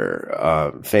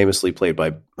character, famously played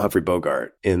by Humphrey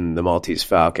Bogart in The Maltese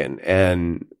Falcon.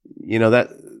 And, you know,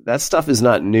 that stuff is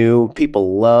not new.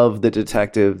 People love the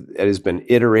detective. It has been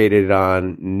iterated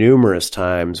on numerous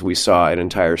times. We saw an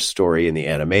entire story in the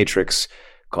Animatrix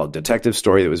called Detective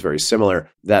Story that was very similar.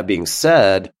 That being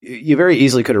said, you very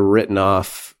easily could have written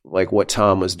off like what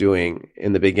Tom was doing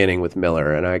in the beginning with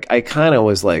Miller. And I kind of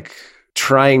was like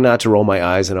trying not to roll my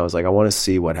eyes. And I was like, I want to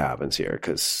see what happens here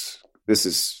because this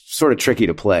is sort of tricky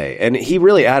to play. And he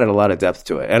really added a lot of depth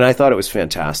to it. And I thought it was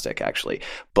fantastic, actually.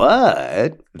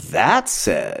 But that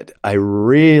said, I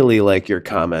really like your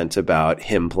comment about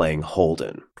him playing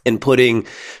Holden and putting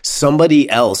somebody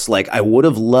else. Like, I would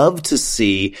have loved to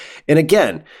see, and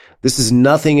again, this is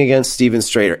nothing against Stephen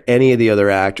Strait or any of the other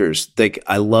actors. Like,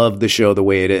 I love the show the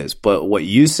way it is. But what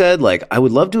you said, like, I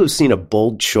would love to have seen a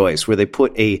bold choice where they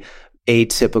put a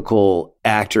atypical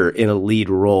actor in a lead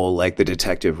role, like the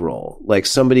detective role, like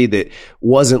somebody that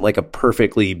wasn't like a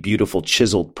perfectly beautiful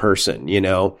chiseled person, you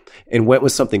know, and went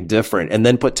with something different, and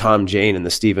then put Tom Jane in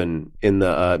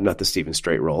not the Stephen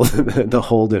Strait role, the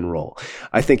Holden role.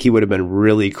 I think he would have been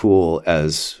really cool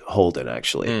as Holden,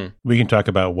 actually. We can talk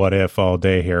about what if all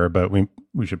day here, but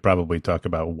we should probably talk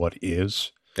about what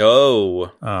is.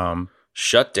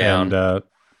 Shut down. And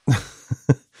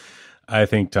I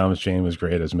think Thomas Jane was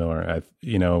great as Miller.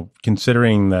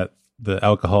 Considering that the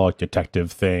alcoholic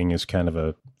detective thing is kind of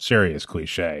a serious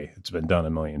cliche, it's been done a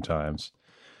million times.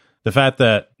 The fact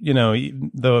that, you know,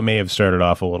 though it may have started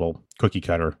off a little cookie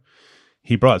cutter,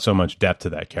 he brought so much depth to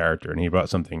that character, and he brought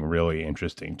something really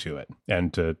interesting to it.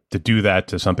 And to do that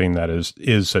to something that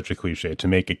is such a cliche, to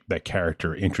make that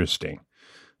character interesting,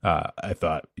 I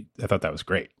thought that was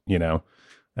great, you know.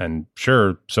 And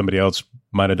sure, somebody else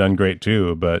might have done great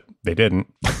too, but they didn't.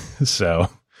 So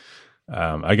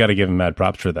I got to give him mad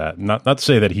props for that. Not to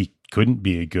say that he couldn't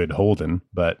be a good Holden,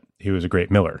 but he was a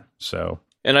great Miller. So,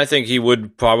 and I think he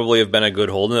would probably have been a good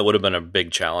Holden. It would have been a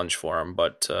big challenge for him.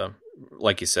 But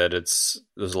like you said, there's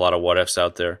a lot of what ifs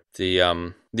out there.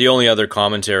 The only other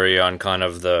commentary on kind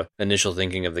of the initial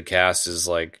thinking of the cast is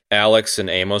like Alex and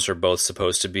Amos are both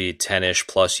supposed to be 10-ish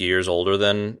plus years older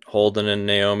than Holden and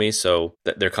Naomi. So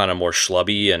they're kind of more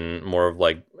schlubby and more of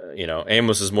like, you know,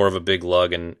 Amos is more of a big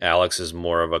lug and Alex is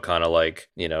more of a kind of like,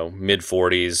 you know,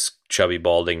 mid-40s chubby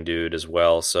balding dude as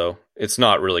well. So it's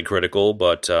not really critical,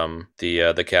 but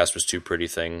the cast was too pretty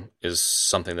thing is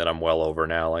something that I'm well over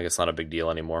now. Like, it's not a big deal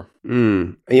anymore.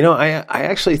 You know, I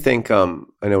actually think I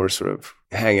know we're sort of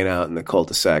hanging out in the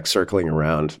cul-de-sac, circling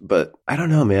around, but I don't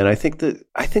know, man. I think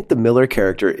the Miller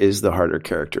character is the harder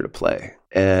character to play,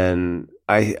 and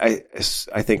I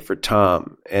think for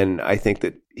Tom, and I think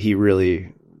that he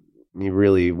really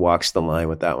walks the line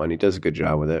with that one. He does a good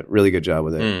job with it. Really good job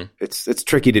with it. It's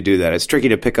tricky to do that. It's tricky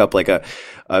to pick up like a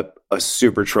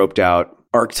super troped out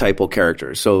archetypal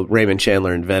character. So Raymond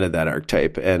Chandler invented that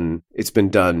archetype, and it's been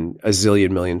done a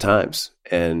zillion million times.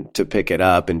 And to pick it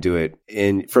up and do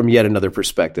it from yet another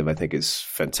perspective, I think is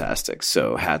fantastic.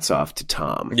 So hats off to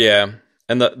Tom. Yeah.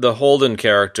 And the Holden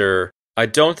character, I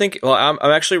don't think, well, I'm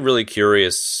actually really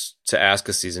curious to ask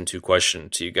a season 2 question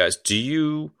to you guys.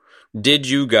 Did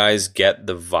you guys get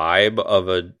the vibe of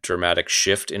a dramatic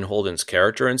shift in Holden's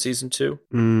character in season 2?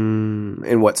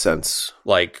 In what sense?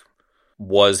 Like,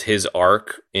 was his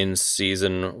arc in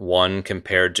season 1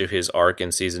 compared to his arc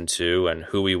in season 2, and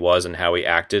who he was and how he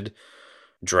acted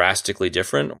drastically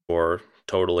different or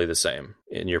totally the same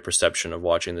in your perception of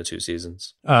watching the 2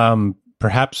 seasons?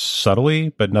 perhaps subtly,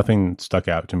 but nothing stuck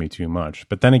out to me too much.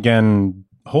 But then again,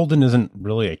 Holden isn't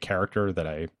really a character that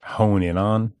I hone in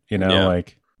on,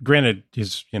 like granted,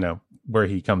 he's, where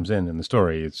he comes in the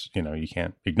story, it's, you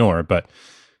can't ignore, but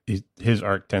his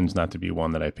arc tends not to be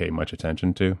one that I pay much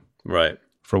attention to. Right.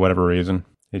 For whatever reason.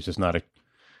 He's just not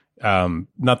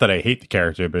not that I hate the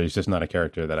character, but he's just not a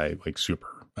character that I like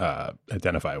super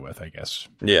identify with, I guess.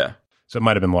 Yeah. So it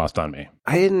might have been lost on me.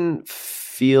 I didn't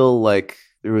feel like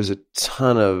there was a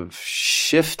ton of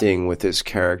shifting with his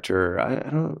character. I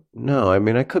don't know. I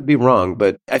mean, I could be wrong,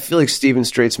 but I feel like Stephen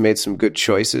Strait's made some good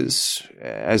choices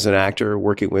as an actor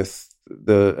working with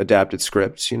the adapted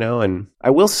scripts, and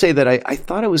I will say that I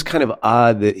thought it was kind of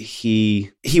odd that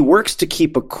he works to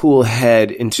keep a cool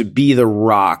head and to be the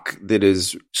rock that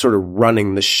is sort of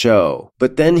running the show.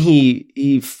 But then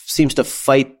he seems to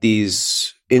fight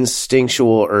these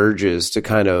instinctual urges to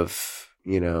kind of,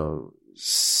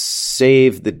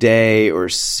 save the day or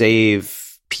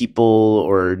save people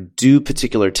or do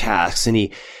particular tasks. And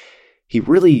he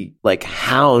really like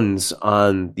hounds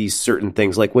on these certain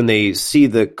things. Like when they see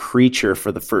the creature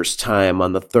for the first time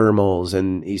on the thermals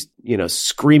and he's,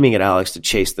 screaming at Alex to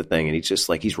chase the thing. And he's just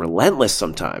like, he's relentless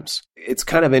sometimes. It's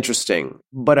kind of interesting,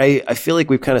 but I feel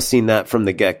like we've kind of seen that from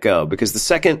the get-go, because the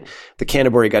second the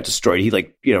Canterbury got destroyed, he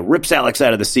rips Alex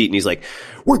out of the seat and he's like,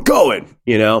 we're going,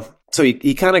 So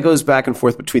he kind of goes back and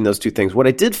forth between those two things. What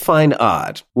I did find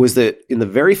odd was that in the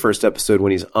very first episode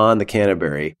when he's on the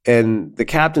Canterbury and the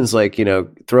captain's like,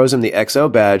 throws him the XO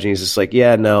badge and he's just like,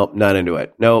 yeah, no, not into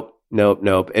it. Nope.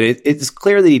 And it's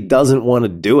clear that he doesn't want to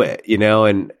do it,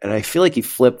 and I feel like he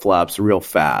flip-flops real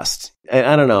fast. And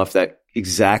I don't know if that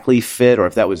exactly fit or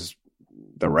if that was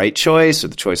the right choice or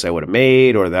the choice I would have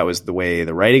made or that was the way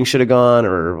the writing should have gone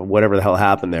or whatever the hell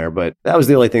happened there. But that was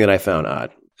the only thing that I found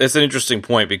odd. It's an interesting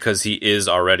point because he is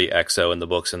already XO in the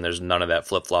books and there's none of that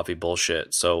flip-floppy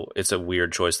bullshit. So it's a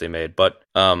weird choice they made. But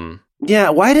yeah,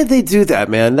 why did they do that,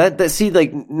 man? That see,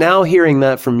 like now hearing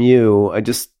that from you, I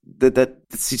just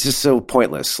it's just so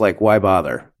pointless. Like, why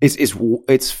bother?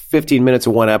 It's 15 minutes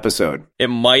of one episode. It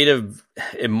might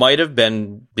have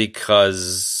been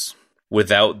because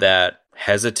without that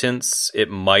hesitance, it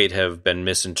might have been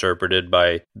misinterpreted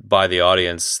by the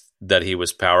audience that he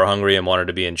was power hungry and wanted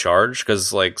to be in charge,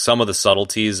 because like some of the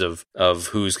subtleties of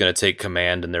who's going to take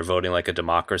command and they're voting like a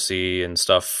democracy and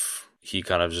stuff, he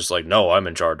kind of just like, no, I'm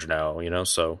in charge now,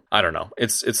 so I don't know.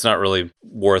 It's not really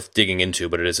worth digging into,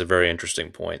 but it is a very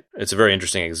interesting point. It's a very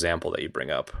interesting example that you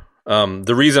bring up.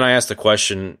 The reason I asked the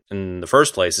question in the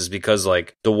first place is because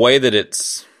like the way that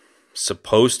it's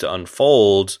supposed to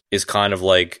unfold is kind of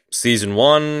like season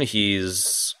 1,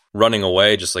 he's running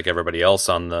away just like everybody else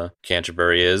on the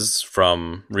Canterbury is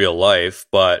from real life,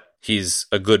 but he's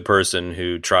a good person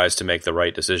who tries to make the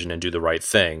right decision and do the right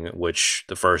thing, which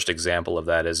the first example of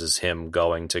that is him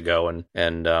going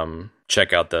and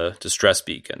check out the distress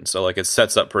beacon. So like it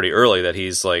sets up pretty early that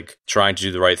he's like trying to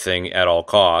do the right thing at all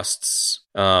costs.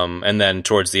 And then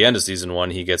towards the end of season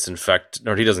 1, he gets infected,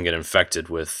 or he doesn't get infected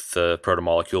with the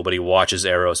protomolecule, but he watches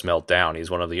Eros melt down. He's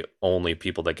one of the only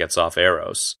people that gets off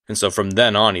Eros. And so from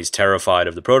then on, he's terrified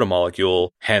of the protomolecule,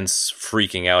 hence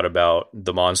freaking out about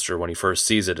the monster when he first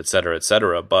sees it, et cetera, et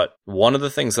cetera. But one of the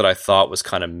things that I thought was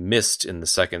kind of missed in the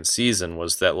second season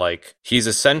was that like he's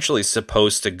essentially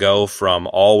supposed to go from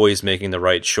always making the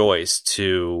right choice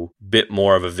to a bit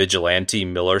more of a vigilante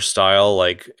Miller style,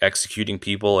 like executing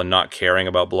people and not caring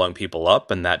about blowing people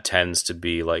up. And that tends to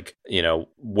be like,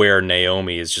 where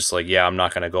Naomi is just like, yeah, I'm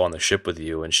not going to go on the ship with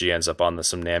you. And she ends up on the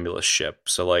somnambulist ship.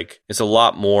 So like, it's a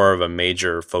lot more of a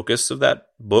major focus of that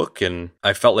book. And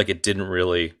I felt like it didn't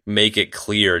really make it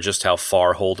clear just how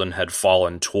far Holden had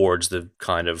fallen towards the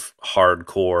kind of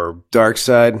hardcore dark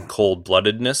side,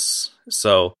 cold-bloodedness.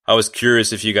 So I was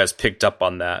curious if you guys picked up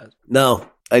on that. No,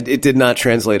 it did not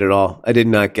translate at all. I did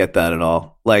not get that at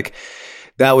all. Like,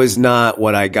 that was not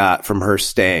what I got from her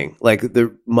staying. Like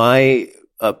my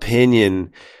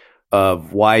opinion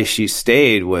of why she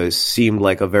stayed seemed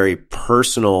like a very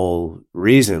personal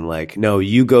reason. Like, no,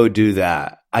 you go do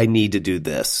that. I need to do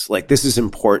this. Like, this is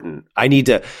important. I need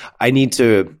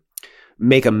to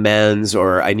make amends,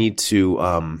 or I need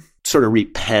to sort of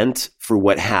repent for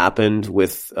what happened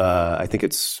with I think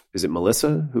is it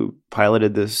Melissa who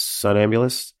piloted this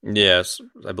Somnambulist? Yes,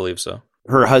 I believe so.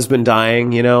 Her husband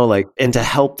dying, and to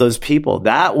help those people.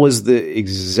 That was the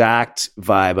exact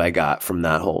vibe I got from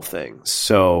that whole thing.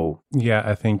 So yeah,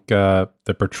 I think the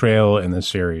portrayal in the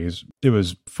series, it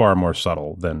was far more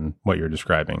subtle than what you're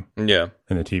describing. Yeah.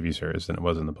 In the TV series than it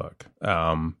was in the book.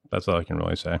 That's all I can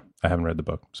really say. I haven't read the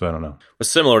book, so I don't know. But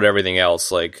similar to everything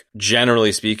else, like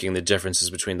generally speaking, the differences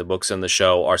between the books and the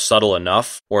show are subtle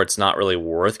enough or it's not really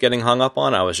worth getting hung up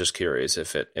on. I was just curious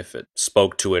if it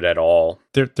spoke to it at all.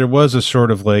 There was a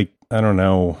sort of like, I don't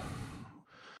know,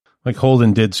 like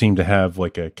Holden did seem to have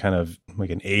like a kind of like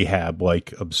an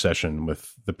Ahab-like obsession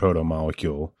with the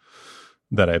proto-molecule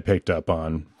that I picked up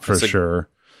on for sure.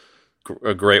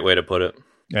 A great way to put it.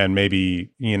 And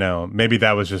maybe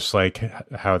that was just like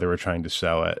how they were trying to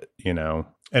sell it, and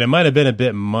it might have been a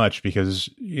bit much because,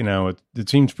 it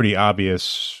seems pretty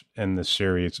obvious in the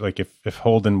series. Like if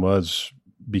Holden was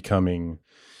becoming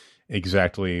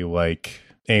exactly like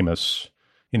Amos,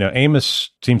 Amos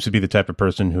seems to be the type of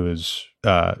person who is,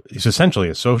 he's essentially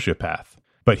a sociopath,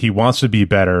 but he wants to be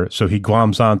better. So he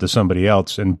gloms onto somebody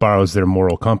else and borrows their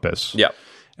moral compass. Yeah.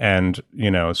 And,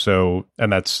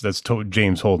 that's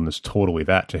James Holden is totally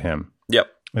that to him. Yep.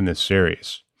 In this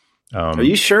series. Are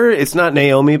you sure it's not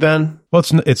Naomi, Ben? Well,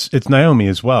 it's Naomi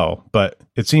as well, but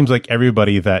it seems like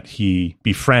everybody that he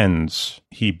befriends,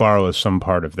 he borrows some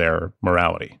part of their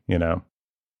morality,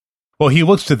 Well, he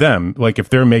looks to them, like if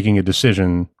they're making a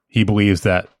decision, he believes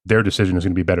that their decision is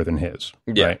going to be better than his.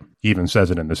 Yeah. Right? He even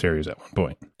says it in the series at one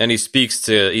point. And he speaks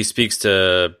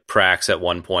to Prax at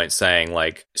one point saying,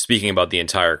 like, speaking about the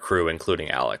entire crew, including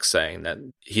Alex, saying that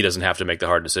he doesn't have to make the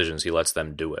hard decisions. He lets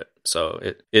them do it. So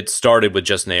it started with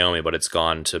just Naomi, but it's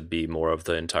gone to be more of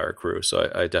the entire crew. So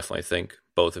I definitely think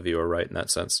both of you are right in that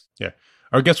sense. Yeah.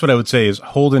 Or I guess what I would say is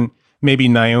Holden, maybe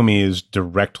Naomi is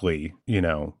directly,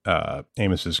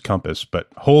 Amos's compass, but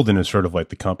Holden is sort of like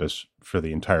the compass for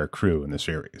the entire crew in the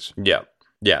series. Yeah.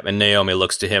 Yeah. And Naomi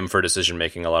looks to him for decision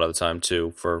making a lot of the time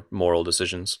too, for moral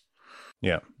decisions.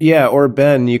 Yeah. Yeah. Or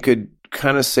Ben, you could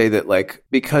kind of say that like,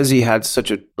 because he had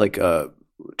such a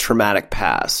traumatic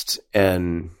past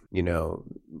and,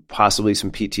 possibly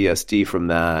some PTSD from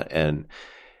that. And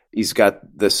he's got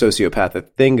the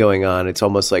sociopathic thing going on. It's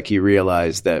almost like he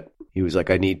realized that he was like,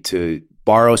 I need to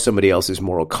borrow somebody else's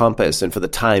moral compass. And for the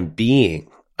time being,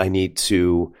 I need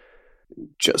to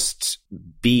just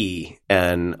be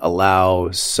and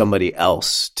allow somebody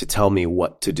else to tell me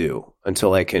what to do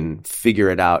until I can figure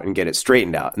it out and get it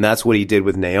straightened out. And that's what he did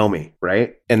with Naomi,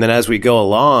 right? And then as we go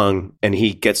along and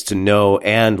he gets to know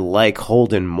and like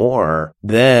Holden more,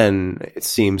 then it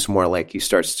seems more like he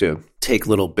starts to take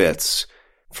little bits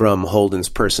from Holden's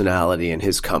personality and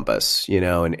his compass,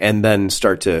 and then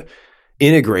start to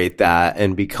integrate that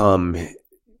and become,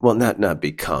 well, not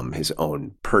become his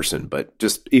own person, but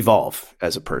just evolve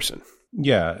as a person.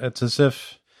 Yeah, it's as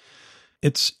if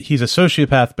he's a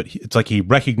sociopath, but it's like he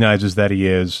recognizes that he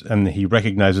is, and he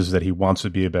recognizes that he wants to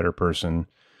be a better person.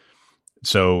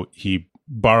 So he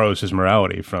borrows his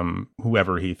morality from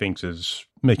whoever he thinks is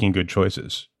making good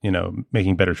choices,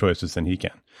 making better choices than he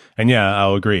can. And yeah,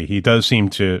 I'll agree. He does seem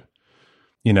to,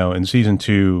 in season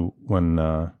 2, when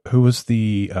who was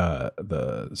the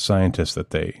scientist that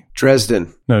they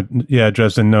Dresden? No, yeah,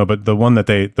 Dresden. No, but the one that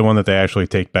they actually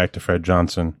take back to Fred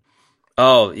Johnson.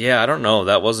 Oh yeah, I don't know.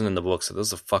 That wasn't in the book, so this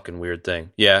is a fucking weird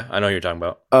thing. Yeah, I know what you're talking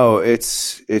about. Oh,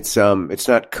 it's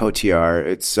not Cotillard.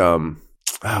 It's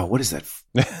what is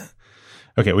that?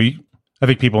 Okay, I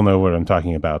think people know what I'm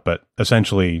talking about, but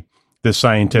essentially, this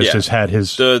scientist has had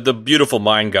his the beautiful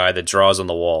mind guy that draws on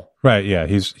the wall. Right, yeah.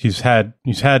 He's had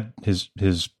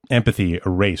his empathy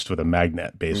erased with a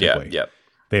magnet, basically. Yeah.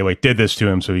 They did this to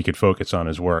him so he could focus on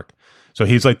his work. So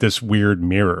he's like this weird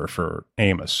mirror for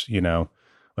Amos,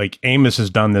 Like Amos has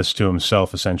done this to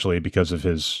himself essentially because of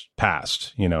his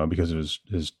past, because of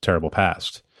his terrible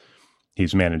past.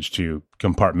 He's managed to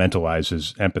compartmentalize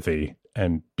his empathy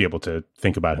and be able to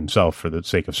think about himself for the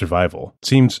sake of survival.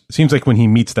 Seems like when he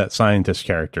meets that scientist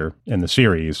character in the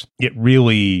series, it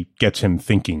really gets him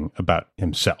thinking about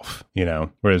himself,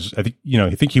 Whereas I think,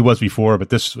 I think he was before, but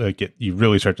this, you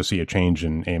really start to see a change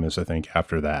in Amos, I think,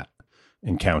 after that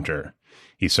encounter.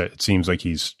 It seems like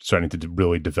he's starting to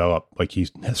really develop, like he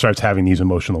starts having these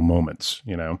emotional moments,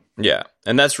 Yeah.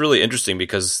 And that's really interesting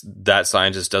because that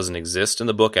scientist doesn't exist in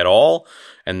the book at all.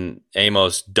 And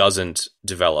Amos doesn't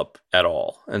develop at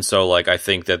all. And so I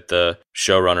think that the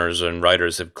showrunners and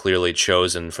writers have clearly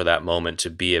chosen for that moment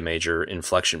to be a major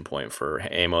inflection point for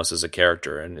Amos as a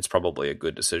character. And it's probably a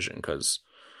good decision because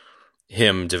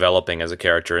him developing as a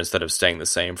character instead of staying the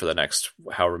same for the next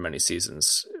however many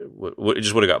seasons, it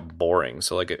just would have got boring.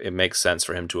 So it makes sense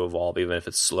for him to evolve, even if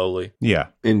it's slowly. Yeah,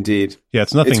 indeed. Yeah,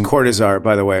 it's nothing. It's Cortazar,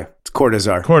 by the way. It's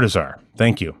Cortazar. Cortazar.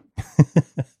 Thank you.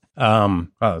 Wow,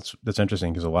 that's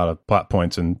interesting because a lot of plot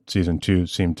points in season 2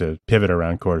 seem to pivot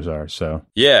around Cortazar. So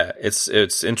yeah, it's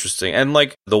interesting, and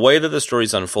the way that the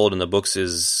stories unfold in the books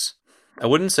is, I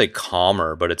wouldn't say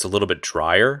calmer, but it's a little bit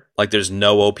drier. Like there's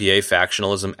no OPA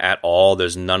factionalism at all.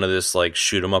 There's none of this like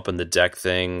shoot 'em up in the deck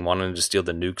thing, wanting to steal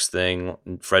the nukes thing,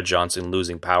 Fred Johnson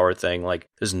losing power thing. Like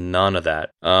there's none of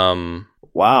that.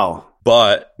 Wow.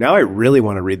 But now I really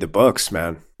want to read the books,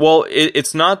 man. Well,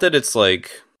 it's not that it's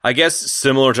like, I guess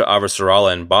similar to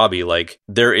Avasarala and Bobby, like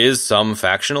there is some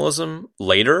factionalism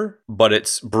later, but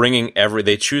it's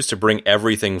they choose to bring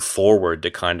everything forward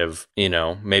to kind of,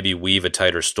 maybe weave a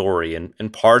tighter story.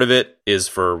 And part of it is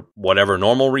for whatever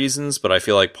normal reasons, but I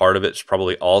feel like part of it's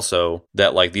probably also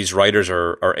that like these writers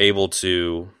are able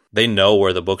to, they know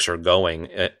where the books are going,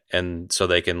 and so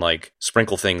they can like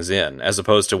sprinkle things in, as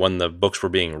opposed to when the books were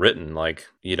being written, like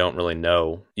you don't really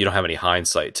know, you don't have any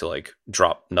hindsight to like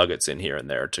drop nuggets in here and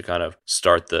there to kind of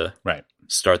start the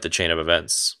chain of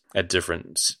events at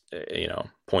different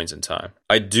points in time.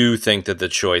 I do think that the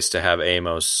choice to have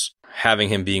Amos, having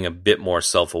him being a bit more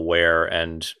self-aware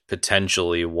and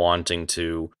potentially wanting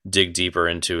to dig deeper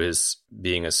into his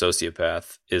being a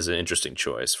sociopath is an interesting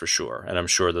choice for sure. And I'm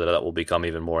sure that will become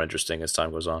even more interesting as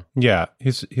time goes on. Yeah,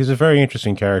 he's a very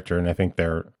interesting character, and I think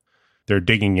they're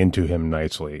digging into him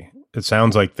nicely. It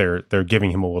sounds like they're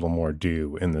giving him a little more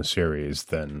due in the series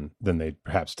than they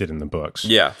perhaps did in the books.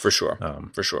 Yeah, for sure.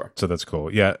 For sure. So that's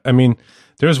cool. Yeah, I mean,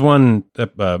 there's one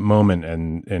moment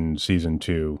in season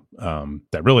 2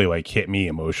 that really like hit me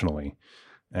emotionally.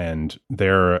 And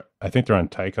I think they're on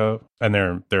Tycho, and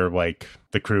they're like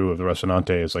the crew of the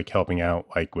Rocinante is like helping out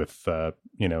like with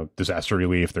disaster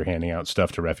relief. They're handing out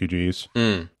stuff to refugees,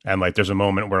 and like there's a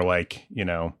moment where like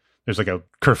there's like a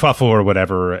kerfuffle or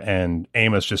whatever, and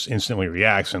Amos just instantly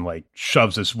reacts and like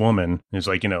shoves this woman. And he's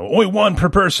like, only one per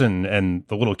person. And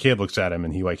the little kid looks at him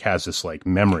and he like has this like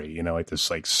memory, like this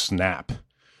like snap.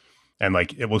 And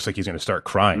like, it looks like he's going to start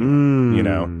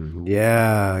crying,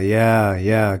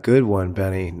 Yeah. Good one,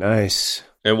 Benny. Nice.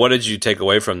 And what did you take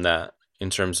away from that in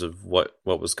terms of what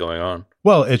was going on?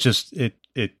 Well, it's just,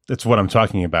 it's what I'm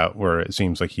talking about, where it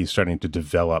seems like he's starting to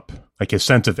develop, like his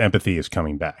sense of empathy is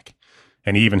coming back.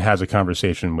 And he even has a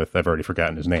conversation with, I've already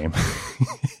forgotten his name.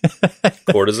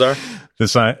 Cortazar?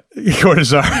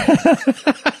 Cortazar.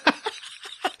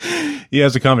 He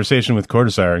has a conversation with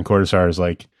Cortazar, and Cortazar is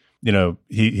like,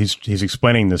 he's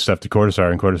explaining this stuff to Cortazar,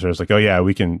 and Cortazar is like, oh yeah,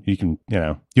 you can,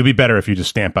 you'll be better if you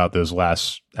just stamp out those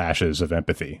last ashes of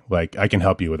empathy. Like, I can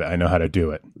help you with it. I know how to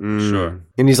do it. Sure.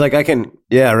 And he's like,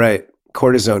 yeah, right.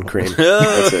 Cortisone cream.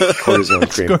 That's it. Cortisone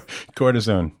cream.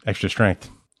 Cortisone, extra strength.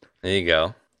 There you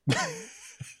go.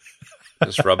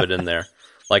 Just rub it in there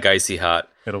like icy hot.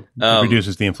 It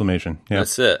reduces the inflammation. Yeah.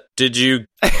 That's it. Did you?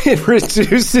 It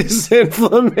reduces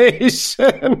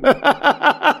inflammation.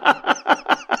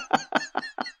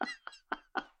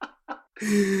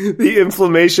 The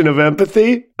inflammation of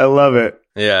empathy. I love it.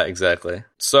 Yeah, exactly.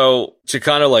 So to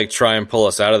kind of like try and pull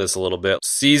us out of this a little bit,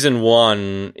 season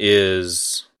 1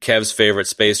 is Kev's favorite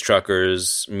space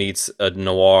truckers meets a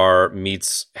noir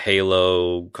meets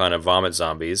Halo kind of vomit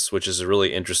zombies, which is a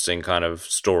really interesting kind of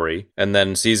story. And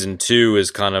then season 2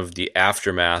 is kind of the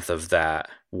aftermath of that,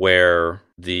 where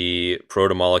the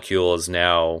protomolecule is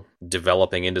now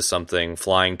developing into something,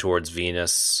 flying towards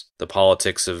Venus, the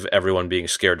politics of everyone being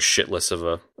scared shitless of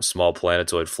a small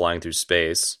planetoid flying through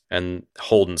space, and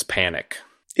Holden's panic.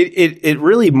 It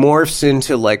really morphs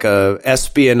into like a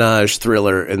espionage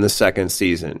thriller in the second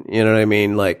season. You know what I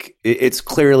mean? Like it's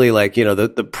clearly like,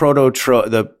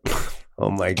 the oh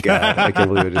my God, I can't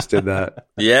believe I just did that.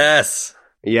 Yes,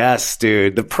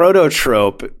 dude. The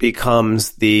prototrope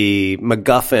becomes the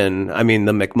MacGuffin,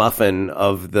 the McMuffin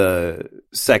of the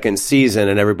second season,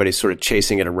 and everybody's sort of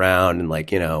chasing it around and like,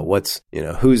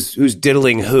 who's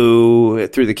diddling who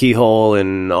through the keyhole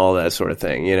and all that sort of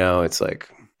thing. It's like,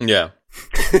 yeah.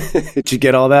 Did you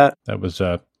get all that? That was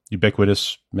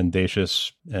ubiquitous,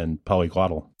 mendacious, and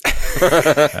polyglottal.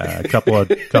 A couple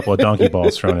of donkey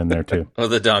balls thrown in there too. Oh,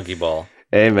 the donkey ball.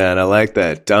 Hey man, I like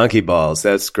that. Donkey balls.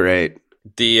 That's great.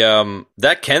 The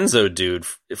that Kenzo dude,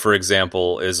 for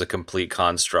example, is a complete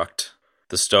construct.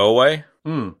 The stowaway,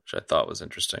 which I thought was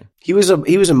interesting. He was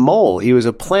a mole. He was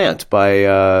a plant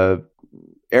by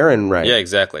Aaron, right? Yeah,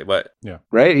 exactly. But yeah,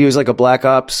 right. He was like a Black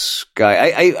Ops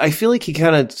guy. I feel like he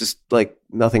kind of just like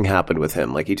nothing happened with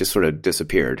him. Like he just sort of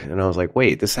disappeared. And I was like,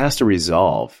 wait, this has to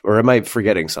resolve. Or am I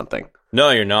forgetting something?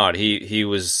 No, you're not. He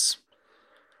was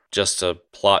just a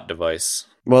plot device.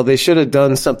 Well, they should have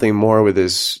done something more with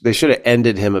his. They should have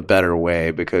ended him a better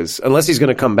way, because unless he's going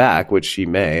to come back, which he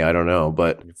may, I don't know,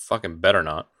 but you fucking better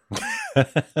not.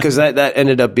 Because that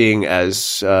ended up being,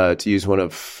 as to use one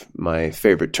of my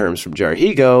favorite terms from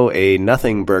Jarhigo, a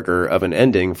nothing burger of an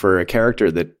ending for a character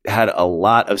that had a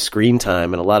lot of screen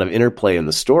time and a lot of interplay in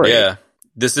the story. Yeah.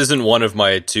 This isn't one of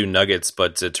my two nuggets,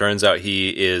 but it turns out he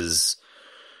is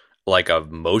like a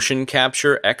motion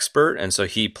capture expert, and so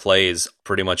he plays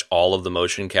pretty much all of the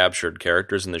motion captured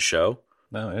characters in the show.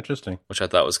 Oh, interesting. Which I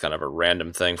thought was kind of a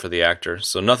random thing for the actor.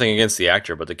 So nothing against the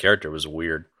actor, but the character was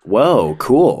weird. Whoa,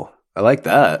 cool. I like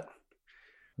that.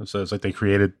 So it's like they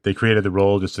created the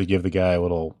role just to give the guy a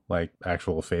little like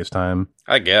actual FaceTime,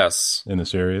 I guess. in the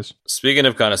series. Speaking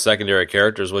of kind of secondary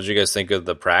characters, what did you guys think of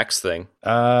the Prax thing?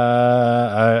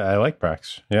 I like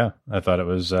Prax. Yeah, I thought it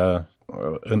was an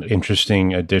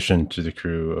interesting addition to the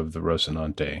crew of the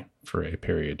Rocinante for a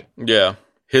period. Yeah.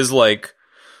 His like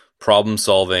problem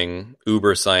solving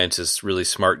uber scientist, really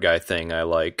smart guy thing I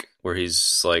like, where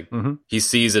he's like, he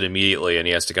sees it immediately and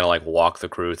he has to kind of like walk the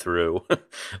crew through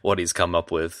what he's come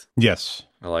up with. Yes.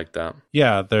 I like that.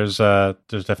 Yeah, there's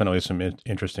definitely some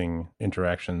interesting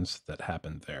interactions that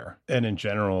happened there. And in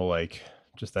general, like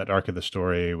just that arc of the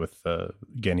story with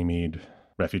Ganymede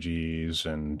refugees,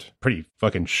 and pretty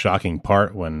fucking shocking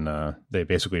part when they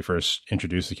basically first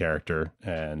introduce the character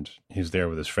and he's there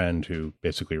with his friend who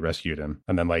basically rescued him.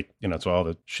 And then like, so all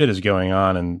the shit is going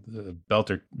on and the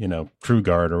Belter, crew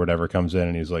guard or whatever comes in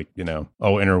and he's like,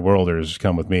 oh, inner worlders,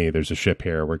 come with me. There's a ship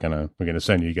here. We're gonna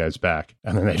send you guys back.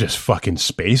 And then they just fucking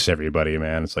space everybody,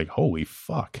 man. It's like, holy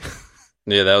fuck.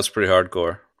 Yeah, that was pretty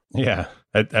hardcore. Yeah.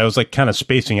 I was like kind of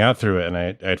spacing out through it and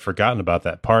I had forgotten about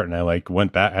that part and I like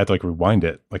went back. I had to like rewind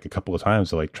it like a couple of times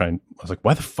to like try and I was like,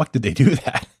 why the fuck did they do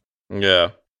that?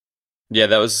 Yeah. Yeah,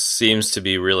 that seems to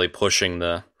be really pushing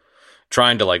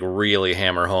trying to like really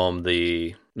hammer home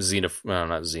the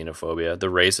not xenophobia, the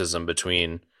racism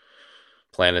between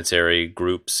planetary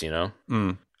groups,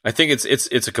 I think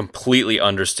it's a completely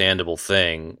understandable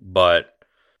thing, but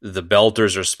the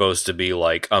Belters are supposed to be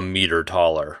like a meter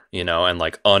taller, and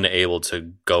like unable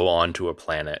to go onto a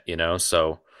planet,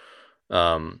 so,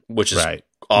 which is right.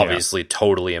 obviously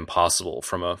totally impossible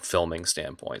from a filming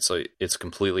standpoint. So it's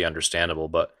completely understandable.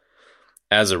 But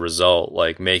as a result,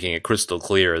 like making it crystal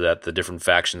clear that the different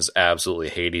factions absolutely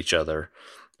hate each other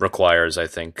requires, I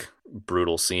think,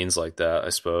 brutal scenes like that, I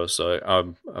suppose.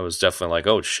 So I was definitely like,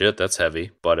 oh shit, that's heavy,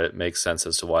 but it makes sense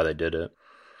as to why they did it.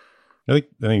 I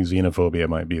think xenophobia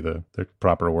might be the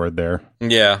proper word there.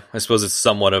 Yeah, I suppose it's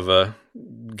somewhat of a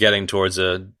getting towards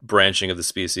a branching of the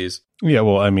species. Yeah,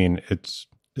 well, I mean,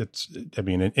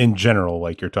 in general,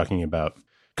 like you're talking about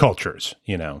cultures,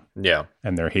 Yeah.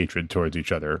 and their hatred towards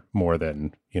each other more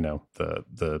than,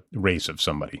 the race of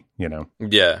somebody,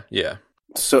 Yeah, yeah.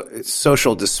 So it's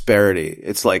social disparity.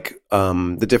 It's like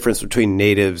the difference between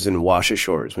natives and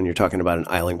Washashores when you're talking about an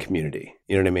island community.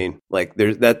 You know what I mean? Like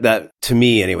there's that to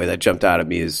me anyway, that jumped out at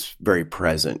me is very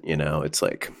present. It's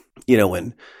like,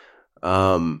 when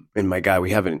and my guy,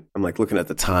 I'm like looking at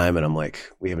the time and I'm like,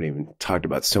 we haven't even talked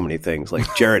about so many things.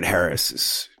 Like Jared Harris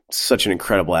is such an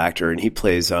incredible actor and he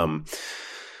plays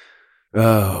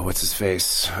what's his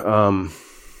face?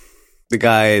 The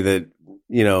guy that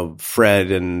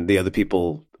Fred and the other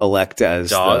people elect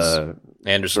as Dawes.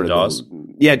 Anderson Dawes.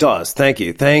 Yeah, Dawes. Thank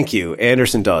you.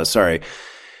 Anderson Dawes. Sorry.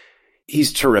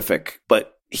 He's terrific,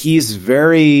 but he's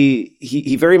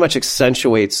he very much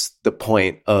accentuates the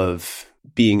point of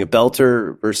being a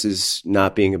Belter versus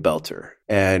not being a Belter.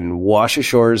 And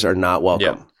Washashores are not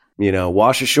welcome. Yeah.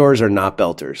 Washashores are not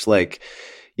Belters. Like,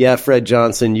 yeah, Fred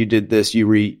Johnson, you did this, you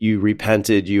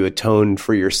repented, you atoned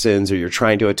for your sins, or you're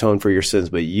trying to atone for your sins,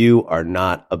 but you are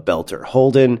not a Belter.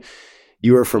 Holden,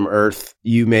 you are from Earth.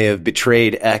 You may have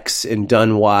betrayed X and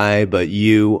done Y, but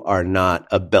you are not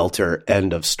a Belter.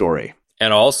 End of story.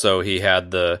 And also he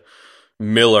had the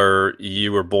Miller,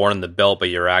 you were born in the Belt, but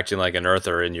you're acting like an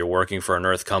Earther and you're working for an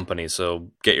Earth company,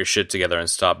 so get your shit together and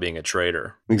stop being a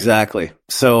traitor. Exactly.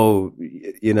 So,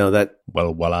 that...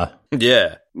 Well, voila.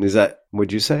 Yeah. Is that,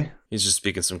 what'd you say? He's just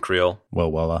speaking some Creole. Well,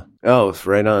 voila. Oh,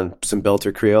 right on. Some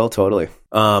Belter Creole, totally.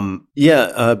 Ben,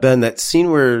 that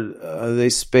scene where they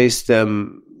spaced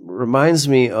them reminds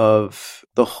me of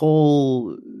the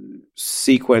whole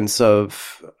sequence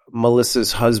of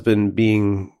Melissa's husband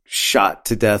being shot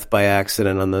to death by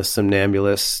accident on the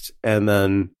Somnambulist, and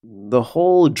then the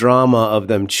whole drama of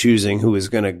them choosing who was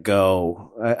going to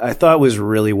go, I thought was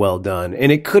really well done.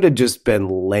 And it could have just been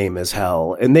lame as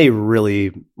hell. And they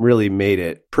really, really made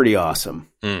it pretty awesome.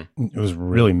 It was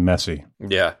really messy.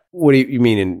 Yeah. What do you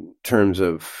mean in terms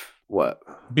of what?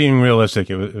 Being realistic,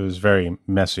 it was very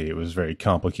messy. It was very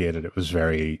complicated. It was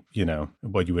very,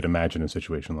 what you would imagine a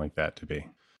situation like that to be.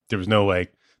 There was no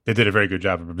like, they did a very good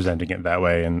job of presenting it that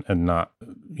way and not,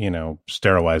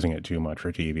 sterilizing it too much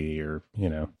for TV or.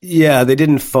 Yeah, they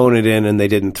didn't phone it in and they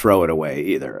didn't throw it away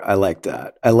either. I liked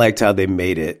that. I liked how they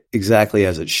made it exactly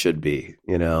as it should be,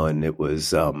 and it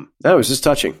was just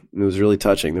touching. It was really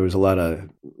touching. There was a lot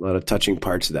of touching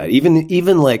parts of that.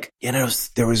 Even like,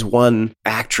 there was one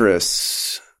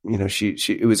actress, she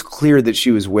it was clear that she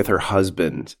was with her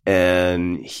husband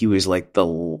and he was like the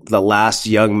last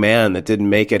young man that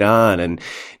didn't make it on, and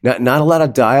not a lot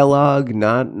of dialogue,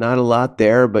 not a lot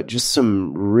there, but just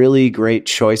some really great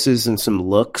choices and some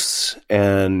looks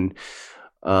and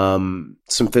some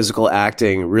physical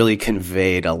acting really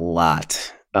conveyed a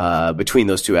lot between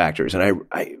those two actors. And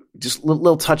I just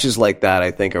little touches like that, I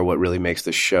think, are what really makes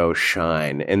the show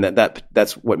shine. And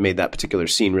that's what made that particular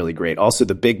scene really great. Also,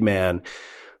 the big man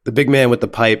with the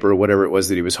pipe or whatever it was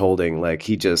that he was holding, like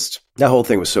that whole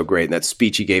thing was so great. And that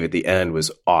speech he gave at the end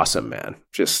was awesome, man.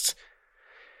 Just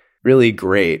really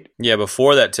great. Yeah,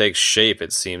 before that takes shape,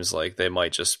 it seems like they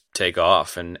might just take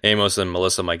off and Amos and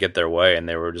Melissa might get their way and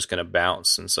they were just going to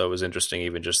bounce. And so it was interesting,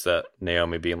 even just that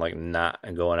Naomi being like, nah,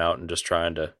 and going out and just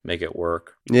trying to make it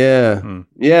work. Yeah.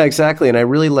 Yeah, exactly. And I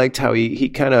really liked how he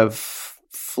kind of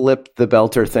flipped the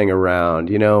Belter thing around,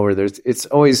 where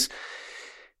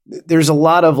there's a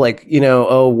lot of like,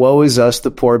 oh, woe is us,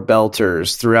 the poor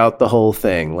Belters throughout the whole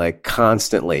thing, like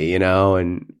constantly,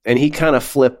 and he kind of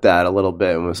flipped that a little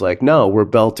bit and was like, no, we're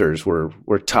Belters.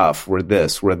 We're tough. We're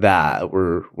this, we're that.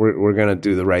 We're going to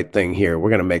do the right thing here.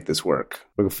 We're going to make this work.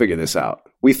 We're going to figure this out.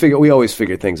 We always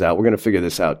figure things out. We're going to figure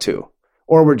this out too.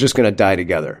 Or we're just going to die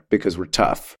together because we're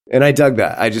tough. And I dug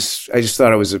that. I just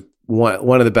thought it was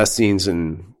one of the best scenes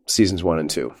in seasons 1 and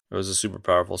 2. It was a super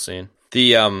powerful scene.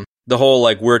 The whole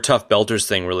like we're tough Belters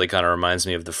thing really kind of reminds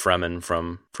me of the Fremen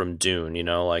from Dune,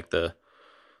 like the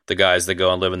guys that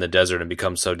go and live in the desert and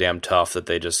become so damn tough that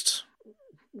they just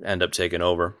end up taking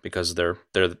over because they're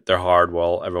hard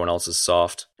while everyone else is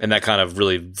soft. And that kind of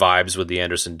really vibes with the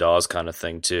Anderson Dawes kind of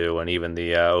thing too, and even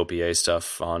the OPA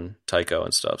stuff on Tycho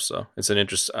and stuff. So it's an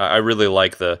interest. I really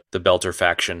like the Belter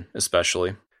faction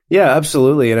especially. Yeah,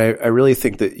 absolutely. And I really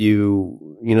think that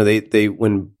they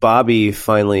when Bobby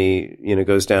finally,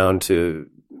 goes down to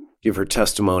give her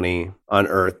testimony on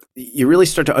Earth, you really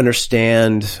start to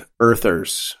understand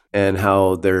Earthers and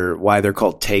why they're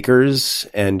called takers.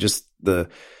 And just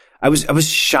I was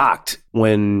shocked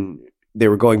when they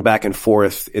were going back and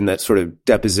forth in that sort of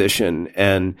deposition.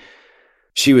 And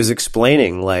she was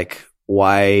explaining like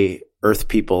why Earth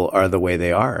people are the way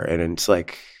they are. And it's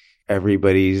like,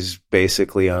 everybody's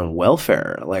basically on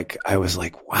welfare. Like, I was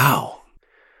like, wow,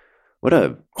 what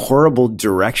a horrible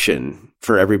direction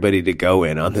for everybody to go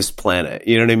in on this planet.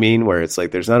 You know what I mean? Where it's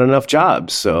like, there's not enough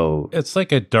jobs. So it's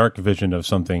like a dark vision of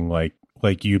something like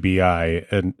UBI.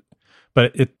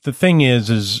 But the thing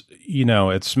is,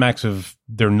 it smacks of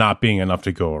there not being enough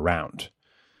to go around.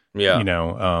 Yeah.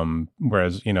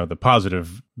 Whereas, the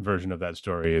positive version of that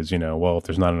story is, well, if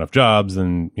there's not enough jobs,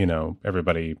 then,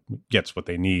 everybody gets what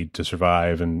they need to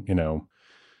survive. And,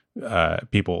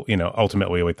 people,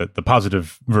 ultimately like the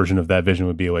positive version of that vision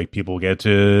would be like people get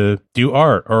to do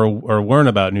art or learn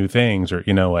about new things or,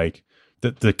 like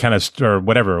the kind of, or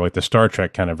whatever, like the Star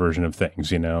Trek kind of version of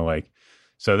things,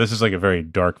 so this is like a very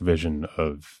dark vision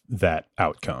of that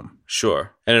outcome.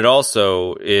 Sure. And it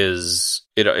also is,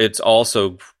 it's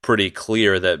also pretty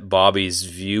clear that Bobby's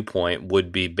viewpoint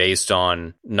would be based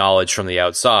on knowledge from the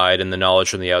outside, and the knowledge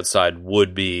from the outside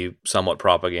would be somewhat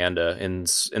propaganda in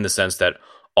the sense that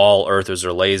all Earthers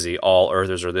are lazy, all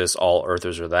Earthers are this, all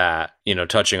Earthers are that,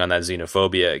 touching on that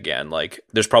xenophobia again. Like,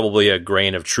 there's probably a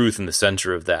grain of truth in the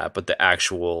center of that, but the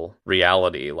actual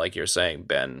reality, like you're saying,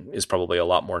 Ben, is probably a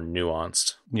lot more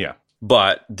nuanced. Yeah.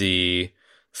 But the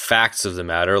facts of the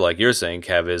matter, like you're saying,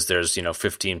 Kev, is there's,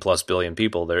 15 plus billion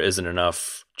people. There isn't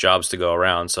enough jobs to go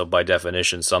around. So by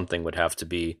definition, something would have to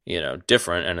be,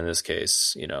 different. And in this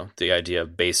case, the idea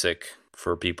of basic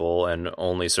for people and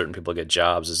only certain people get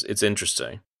jobs it's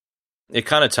interesting. It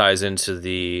kind of ties into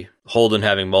the Holden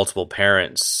having multiple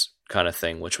parents kind of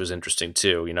thing, which was interesting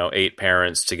too. 8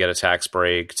 parents to get a tax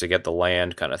break, to get the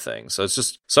land kind of thing. So it's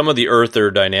just some of the Earther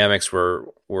dynamics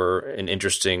were an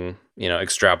interesting,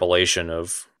 extrapolation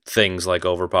of things like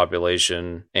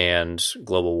overpopulation and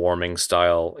global warming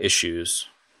style issues.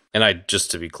 And just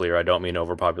to be clear, I don't mean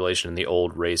overpopulation in the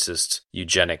old racist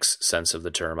eugenics sense of the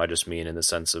term. I just mean in the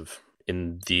sense of,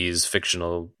 in these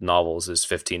fictional novels, is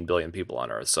 15 billion people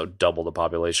on Earth, so double the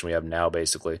population we have now,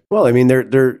 basically. Well, I mean,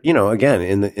 they're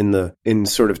again in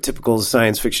sort of typical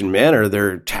science fiction manner,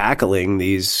 they're tackling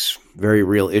these very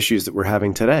real issues that we're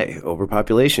having today: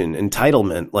 overpopulation,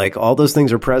 entitlement. Like, all those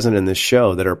things are present in this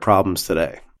show that are problems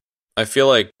today. I feel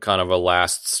like kind of a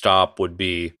last stop would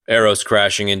be Eros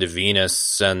crashing into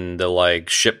Venus and the like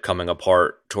ship coming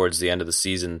apart towards the end of the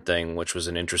season thing, which was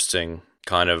an interesting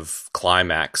kind of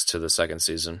climax to the second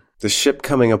season. The ship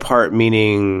coming apart,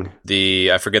 meaning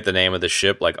I forget the name of the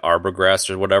ship, like Arborgrass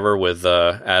or whatever, with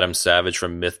Adam Savage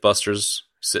from Mythbusters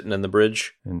sitting in the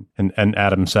bridge. And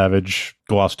Adam Savage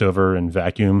glossed over in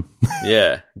vacuum.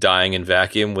 Yeah, dying in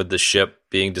vacuum with the ship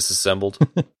being disassembled.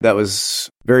 that was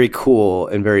very cool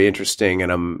and very interesting.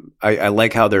 And I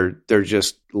like how they're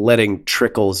just letting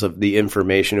trickles of the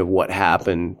information of what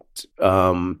happened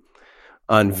on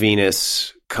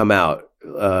Venus come out.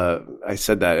 I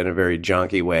said that in a very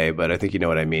jonky way, but I think you know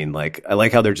what I mean. Like, I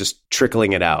like how they're just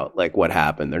trickling it out, like what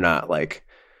happened. They're not like,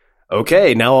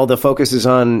 okay, now all the focus is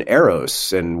on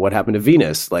Eros and what happened to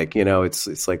Venus. Like, you know,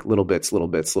 it's like little bits.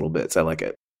 I like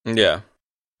it. Yeah.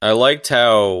 I liked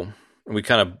how we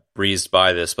kind of breezed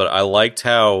by this, but I liked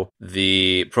how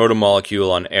the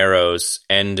protomolecule on Eros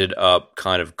ended up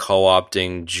kind of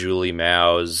co-opting Julie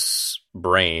Mao's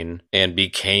brain and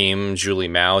became Julie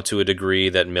Mao to a degree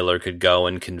that Miller could go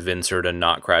and convince her to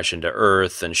not crash into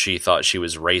Earth, and she thought she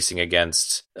was racing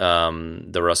against the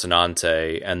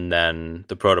Rocinante, and then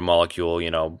the protomolecule, you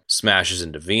know, smashes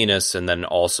into Venus and then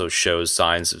also shows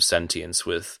signs of sentience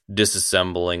with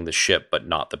disassembling the ship but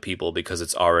not the people because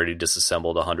it's already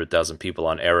disassembled 100,000 people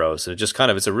on Eros. And it just kind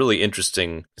of, it's a really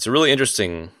interesting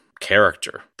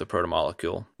character, the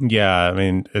protomolecule. Yeah, I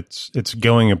mean, it's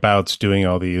going about doing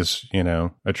all these, you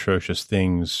know, atrocious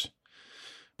things,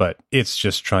 but it's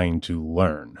just trying to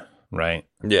learn, right?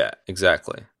 Yeah,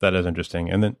 exactly. That is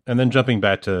interesting. And then jumping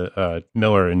back to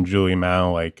Miller and Julie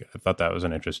Mao, like, I thought that was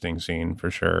an interesting scene for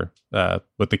sure.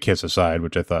 With the kiss aside,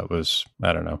 which I thought was,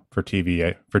 I don't know, for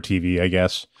TV, I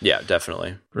guess. Yeah,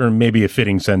 definitely. Or maybe a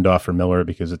fitting send off for Miller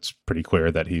because it's pretty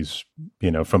clear that he's, you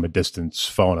know, from a distance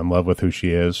fallen in love with who she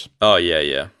is. Oh,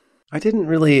 yeah.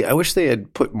 I wish they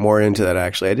had put more into that,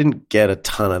 actually. I didn't get a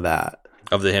ton of that.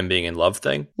 Of the him being in love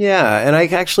thing? Yeah, and I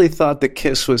actually thought the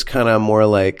kiss was kind of more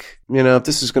like, you know,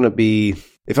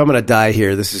 if I'm going to die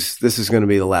here, this is going to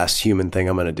be the last human thing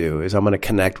I'm going to do, is I'm going to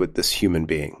connect with this human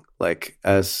being, like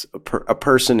as a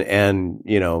person and,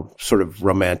 you know, sort of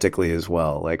romantically as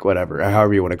well, like whatever,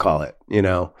 however you want to call it, you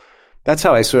know. That's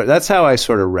how I sort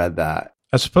of read that.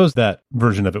 I suppose that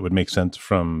version of it would make sense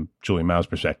from Julie Mao's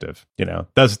perspective. You know,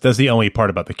 that's the only part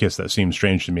about the kiss that seems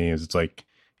strange to me, is it's like,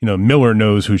 you know, Miller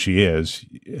knows who she is,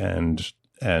 and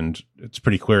it's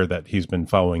pretty clear that he's been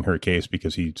following her case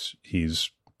because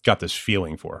he's got this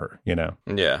feeling for her, you know?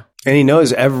 Yeah. And he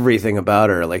knows everything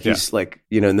about her. Like, he's like,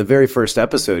 you know, in the very first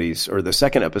episode, or the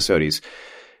second episode, he's,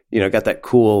 you know, got that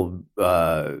cool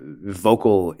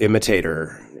vocal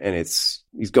imitator, and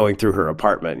he's going through her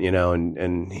apartment, you know,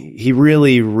 and he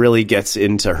really, really gets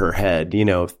into her head, you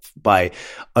know, by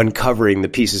uncovering the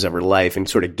pieces of her life and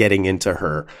sort of getting into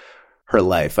her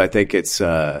life. I think it's, you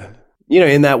know,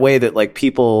 in that way that like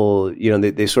people, you know,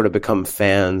 they sort of become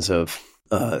fans of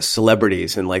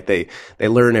celebrities, and like they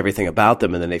learn everything about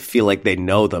them, and then they feel like they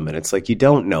know them, and it's like, you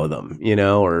don't know them, you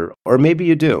know, or maybe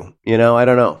you do, you know, I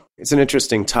don't know. It's an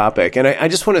interesting topic. And I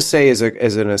just want to say as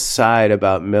an aside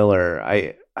about Miller,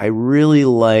 I really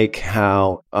like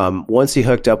how once he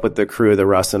hooked up with the crew of the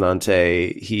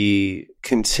Rocinante, he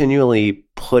continually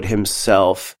put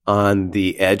himself on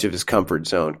the edge of his comfort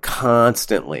zone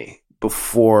constantly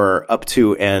before, up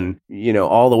to, and, you know,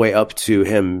 all the way up to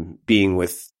him being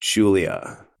with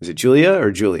Julia. Is it Julia or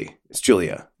Julie? It's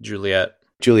Julia. Juliet.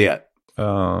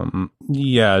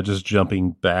 Yeah, just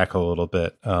jumping back a little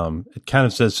bit. It kind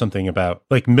of says something about,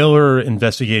 like, Miller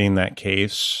investigating that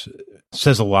case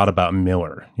says a lot about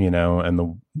Miller, you know, and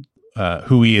the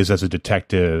who he is as a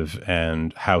detective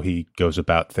and how he goes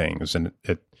about things. And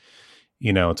it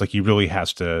you know, it's like he really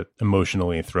has to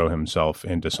emotionally throw himself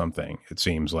into something, it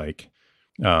seems like.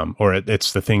 Or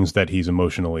it's the things that he's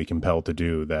emotionally compelled to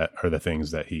do that are the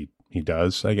things that he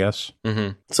does, I guess.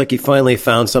 Mm-hmm. It's like he finally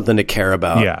found something to care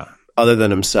about. Yeah. Other than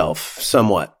himself,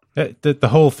 somewhat. The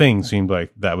whole thing seemed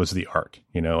like that was the arc,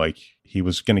 you know, like he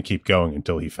was going to keep going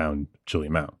until he found Julie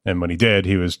Mao. And when he did,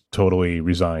 he was totally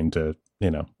resigned to, you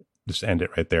know, just end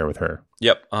it right there with her.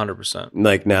 Yep, 100%.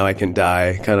 Like, now I can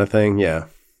die kind of thing. Yeah.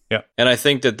 Yeah. And I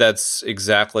think that that's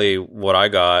exactly what I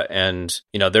got. And,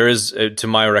 you know, there is, to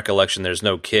my recollection, there's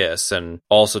no kiss. And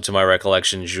also to my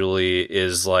recollection, Julie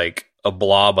is like a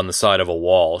blob on the side of a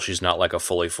wall. She's not like a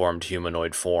fully formed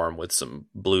humanoid form with some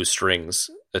blue strings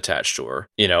attached to her,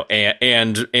 you know,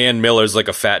 and Miller's like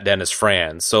a fat Dennis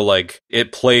Franz. So like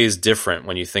it plays different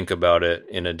when you think about it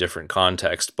in a different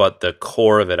context, but the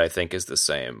core of it, I think, is the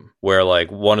same. Where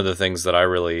like one of the things that I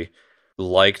really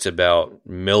liked about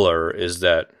Miller is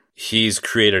that he's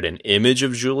created an image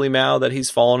of Julie Mao that he's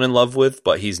fallen in love with,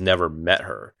 but he's never met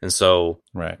her. And so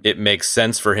it makes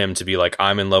sense for him to be like,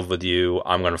 I'm in love with you,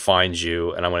 I'm going to find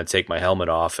you, and I'm going to take my helmet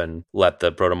off and let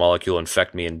the protomolecule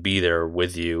infect me and be there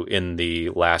with you in the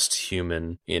last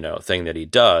human, thing that he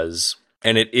does.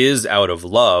 And it is out of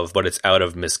love, but it's out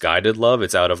of misguided love.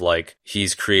 It's out of like,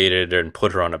 he's created and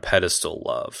put her on a pedestal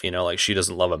love, like she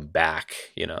doesn't love him back,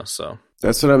 so.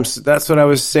 That's what I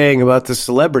was saying about the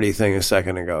celebrity thing a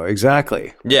second ago.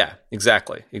 Exactly. Yeah,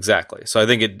 exactly. So I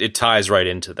think it ties right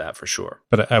into that for sure.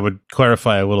 But I would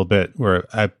clarify a little bit where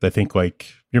I think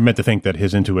like you're meant to think that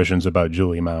his intuitions about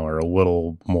Julie Mao are a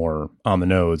little more on the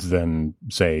nose than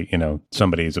say,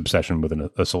 somebody's obsession with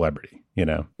a celebrity,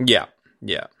 Yeah.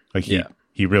 Like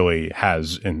he really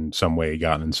has in some way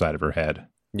gotten inside of her head.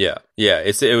 Yeah.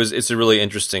 It's a really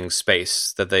interesting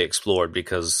space that they explored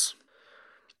because,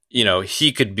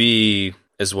 he could be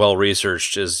as well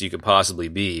researched as you could possibly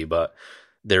be, but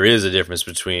there is a difference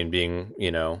between being,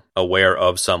 aware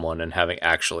of someone and having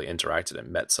actually interacted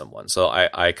and met someone. So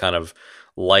I kind of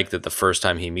like that the first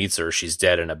time he meets her, she's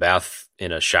dead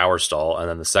in a shower stall, and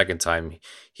then the second time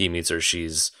he meets her,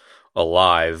 she's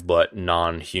alive but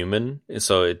non-human.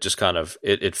 So it just kind of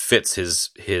it fits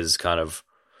his kind of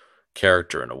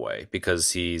character in a way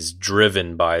because he's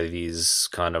driven by these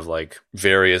kind of like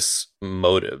various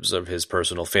motives of his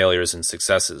personal failures and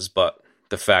successes, but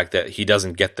the fact that he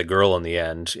doesn't get the girl in the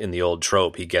end, in the old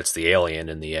trope, he gets the alien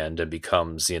in the end and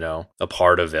becomes, a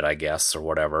part of it, I guess, or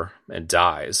whatever, and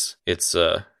dies. It's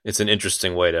an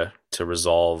interesting way to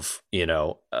resolve,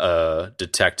 a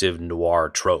detective noir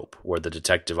trope where the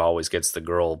detective always gets the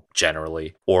girl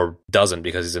generally, or doesn't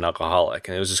because he's an alcoholic.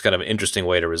 And it was just kind of an interesting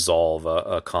way to resolve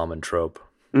a common trope.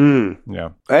 Yeah,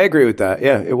 I agree with that.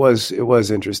 Yeah, it was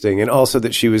interesting, and also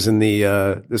that she was in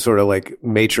the sort of like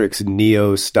Matrix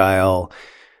Neo style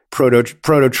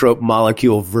prototrope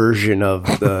molecule version of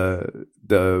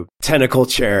the tentacle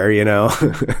chair.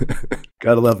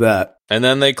 Gotta love that. And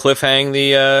then they cliffhang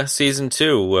the season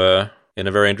 2 in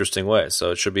a very interesting way.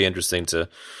 So it should be interesting to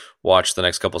watch the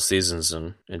next couple seasons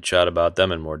and chat about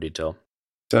them in more detail.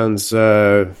 Sounds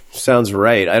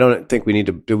right. I don't think we need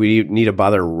to. Do we need to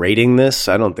bother rating this?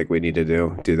 I don't think we need to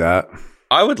do that.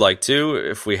 I would like to,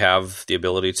 if we have the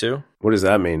ability to. What does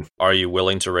that mean? Are you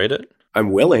willing to rate it?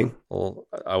 I'm willing. Well,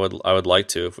 I would like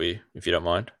to, if you don't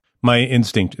mind. My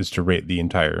instinct is to rate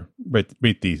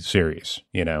rate the series.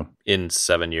 In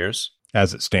 7 years,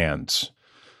 as it stands.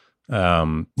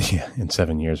 In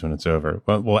 7 years when it's over.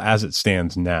 Well, as it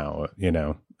stands now,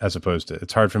 as opposed to,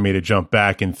 it's hard for me to jump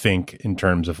back and think in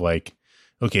terms of like,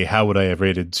 okay, how would I have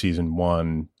rated season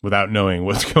 1 without knowing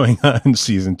what's going on in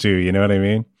season 2? You know what I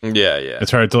mean? Yeah. It's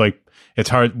hard to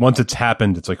once it's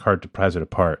happened, it's like hard to prize it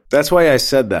apart. That's why I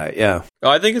said that. Yeah.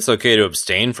 I think it's okay to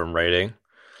abstain from rating,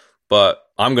 but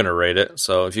I'm going to rate it.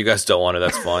 So if you guys don't want it,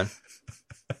 that's fine.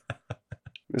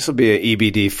 This will be an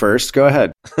EBD first. Go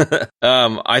ahead.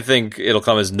 I think it'll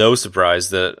come as no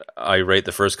surprise that I rate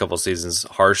the first couple seasons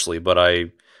harshly, but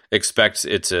I expect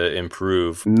it to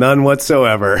improve. None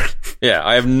whatsoever. Yeah,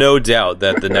 I have no doubt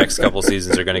that the next couple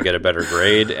seasons are going to get a better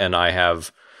grade, and I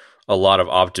have a lot of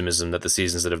optimism that the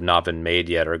seasons that have not been made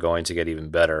yet are going to get even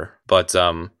better. But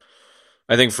I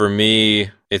think for me,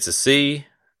 it's a C.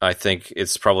 I think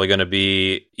it's probably going to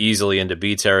be easily into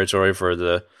B territory for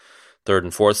the third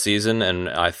and fourth season, and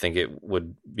I think it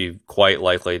would be quite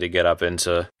likely to get up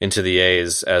into the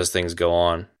A's as things go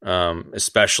on,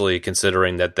 especially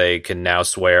considering that they can now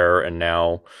swear and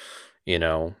now,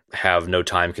 have no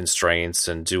time constraints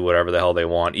and do whatever the hell they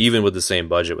want, even with the same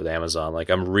budget with Amazon.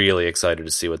 Like, I'm really excited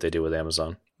to see what they do with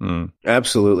Amazon.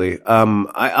 Absolutely.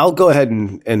 I'll go ahead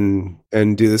and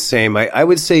do the same. I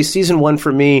would say season 1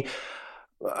 for me,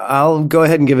 I'll go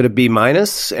ahead and give it a B-,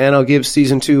 and I'll give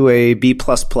season 2 a B++.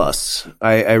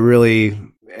 I really,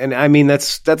 and I mean,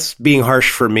 that's being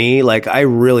harsh for me. Like, I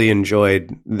really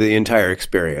enjoyed the entire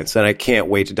experience, and I can't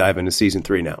wait to dive into season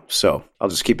 3 now. So I'll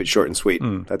just keep it short and sweet.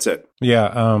 That's it.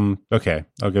 Yeah. Okay.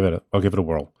 I'll give it a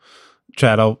whirl.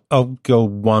 Chad, I'll go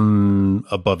one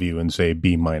above you and say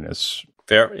B-.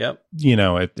 Fair. Yep.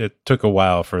 It took a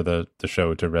while for the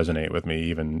show to resonate with me,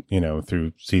 even,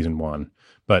 through season 1.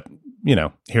 But,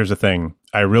 here's the thing.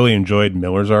 I really enjoyed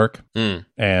Miller's arc.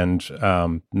 And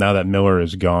now that Miller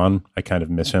is gone, I kind of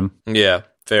miss him. Yeah,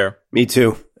 fair. Me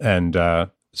too. And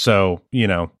so,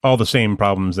 all the same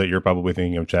problems that you're probably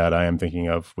thinking of, Chad, I am thinking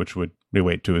of, which would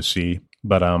relate to a C.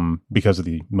 But because of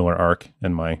the Miller arc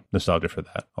and my nostalgia for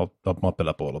that, I'll bump it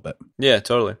up a little bit. Yeah,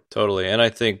 totally. And I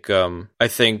think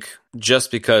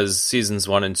just because seasons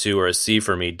 1 and 2 are a C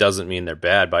for me doesn't mean they're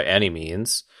bad by any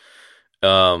means.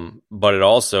 But it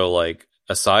also, like,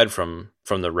 aside from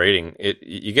from the rating,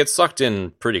 you get sucked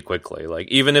in pretty quickly. Like,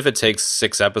 even if it takes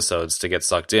 6 episodes to get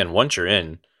sucked in, once you're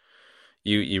in,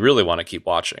 you really want to keep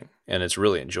watching, and it's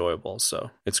really enjoyable.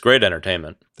 So it's great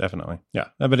entertainment. Definitely. Yeah.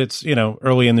 But it's,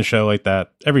 early in the show like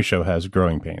that, every show has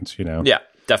growing pains, Yeah,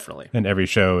 definitely. And every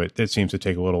show, it seems to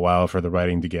take a little while for the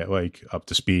writing to get like up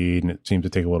to speed, and it seems to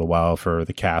take a little while for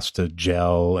the cast to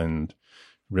gel and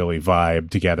really vibe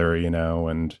together,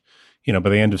 and, by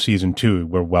the end of season 2,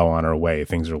 we're well on our way.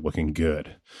 Things are looking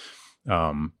good.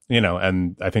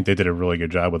 And I think they did a really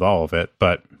good job with all of it,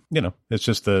 but it's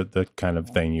just the kind of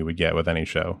thing you would get with any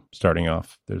show starting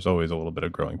off. There's always a little bit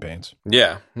of growing pains.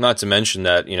 Yeah, not to mention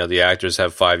that the actors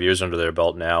have 5 years under their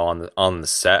belt now on the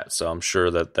set, so I'm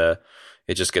sure that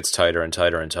it just gets tighter and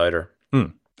tighter and tighter.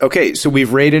 Okay, so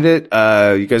we've rated it.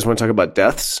 You guys want to talk about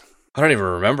deaths? I don't even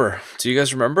remember. Do you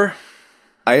guys remember?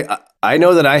 I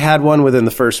know that I had one within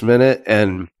the first minute,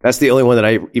 and that's the only one that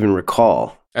I even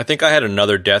recall. I think I had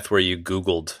another death where you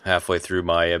Googled halfway through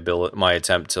my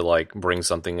attempt to like bring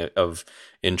something of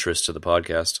interest to the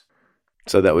podcast.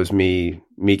 So that was me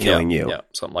killing you. Yeah,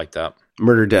 something like that.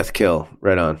 Murder, death, kill.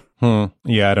 Right on.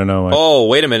 Yeah, I don't know. Oh,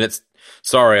 wait a minute.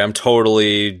 Sorry, I'm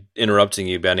totally interrupting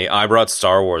you, Benny. I brought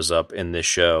Star Wars up in this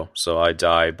show, so I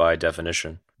die by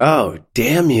definition. Oh,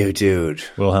 damn you, dude.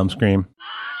 Wilhelm scream.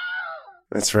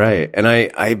 That's right. And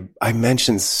I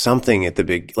mentioned something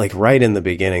at right in the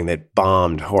beginning that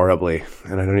bombed horribly,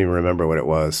 and I don't even remember what it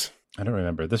was. I don't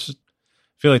remember. I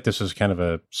feel like this is kind of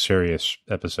a serious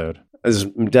episode. It's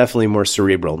definitely more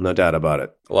cerebral, no doubt about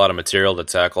it. A lot of material to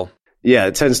tackle. Yeah,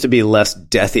 it tends to be less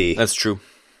deathy. That's true.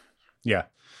 Yeah.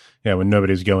 Yeah, when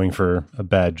nobody's going for a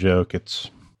bad joke,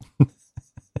 it's...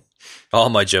 All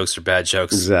my jokes are bad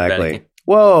jokes. Exactly. Benny.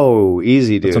 Whoa,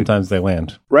 easy, dude. But sometimes they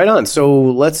land. Right on. So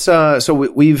let's.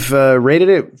 We've rated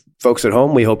it, folks at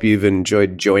home. We hope you've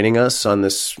enjoyed joining us on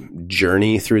this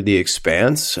journey through the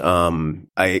Expanse. Can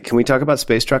we talk about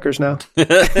space truckers now?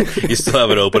 You still have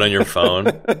it open on your phone?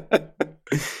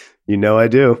 I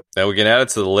do. Now we can add it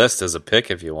to the list as a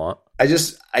pick if you want. I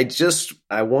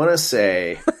want to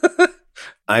say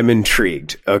I'm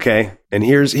intrigued. Okay, and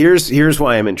here's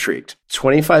why I'm intrigued.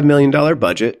 $25 million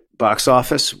budget. Box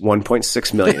office,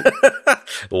 1.6 million.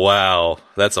 Wow,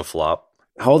 that's a flop.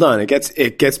 Hold on, it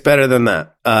gets better than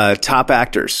that. Top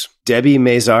actors: Debbie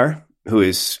Mazar, who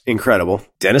is incredible.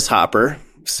 Dennis Hopper,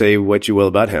 say what you will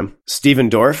about him. Stephen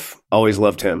Dorff, always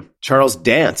loved him. Charles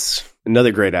Dance,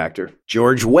 another great actor.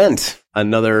 George Wendt,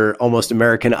 another almost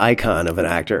American icon of an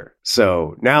actor.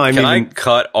 So now I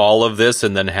cut all of this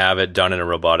and then have it done in a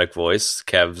robotic voice?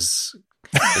 Kev's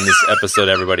in this episode.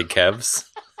 Everybody Kevs.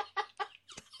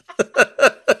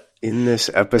 In this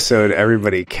episode,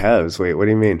 everybody Kevs. Wait, what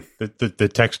do you mean? The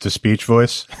text-to-speech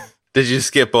voice? Did you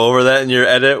skip over that in your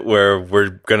edit where we're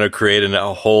going to create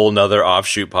a whole nother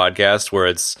offshoot podcast where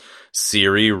it's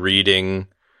Siri reading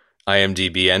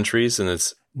IMDb entries and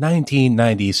it's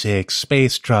 1996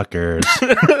 Space Truckers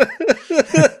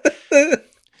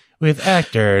with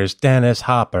actors Dennis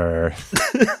Hopper,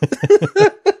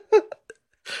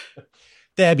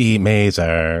 Debbie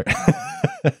Mazar.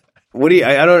 What do you?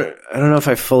 I don't know if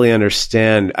I fully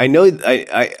understand. I know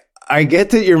I get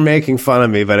that you're making fun of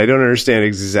me, but I don't understand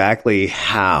exactly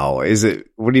how. Is it?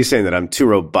 What are you saying, that I'm too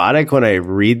robotic when I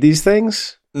read these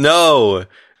things? No,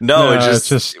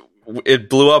 it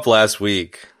blew up last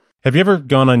week. Have you ever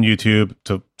gone on YouTube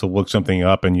to look something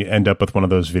up and you end up with one of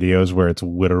those videos where it's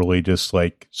literally just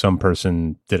like some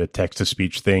person did a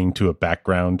text-to-speech thing to a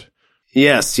background?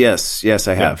 Yes,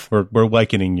 I have. We're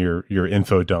likening your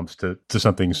info dumps to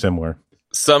something similar.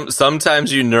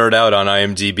 Sometimes you nerd out on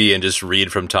IMDb and just read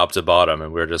from top to bottom,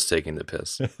 and we're just taking the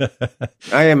piss.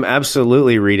 I am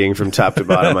absolutely reading from top to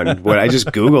bottom on what I just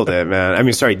Googled it, man. I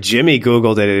mean, sorry, Jimmy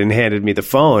Googled it and handed me the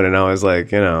phone, and I was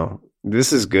like,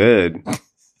 this is good.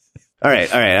 All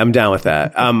right, I'm down with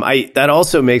that. That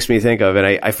also makes me think of, and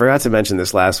I forgot to mention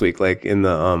this last week, like in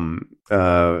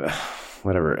the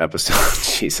whatever episode.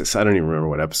 Jesus, I don't even remember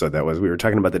what episode that was. We were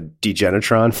talking about the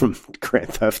Degenitron from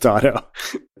Grand Theft Auto.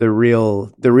 The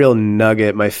real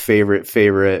nugget, my favorite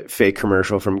fake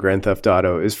commercial from Grand Theft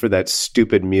Auto is for that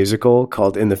stupid musical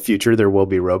called "In the Future There Will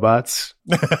Be Robots."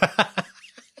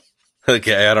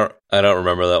 Okay, I don't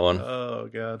remember that one. Oh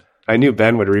God. I knew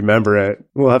Ben would remember it.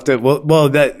 We'll have to. Well,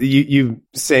 that you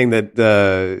saying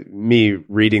that me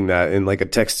reading that in like a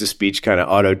text to speech kind of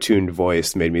auto tuned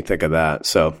voice made me think of that.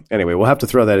 So anyway, we'll have to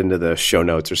throw that into the show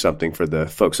notes or something for the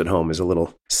folks at home as a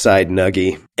little side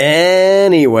nuggie.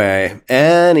 Anyway.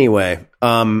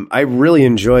 I really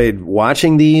enjoyed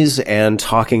watching these and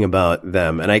talking about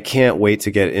them, and I can't wait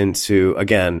to get into,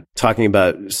 again, talking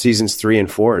about seasons 3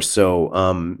 and 4.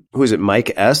 So, who is it,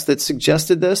 Mike S. that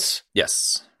suggested this?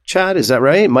 Yes. Chad, is that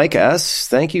right? Mike S.,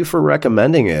 thank you for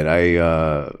recommending it.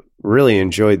 I really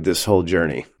enjoyed this whole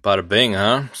journey. Bada bing,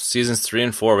 huh? Seasons 3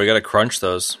 and 4, we got to crunch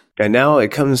those. And now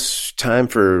it comes time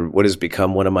for what has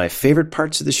become one of my favorite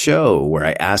parts of the show, where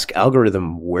I ask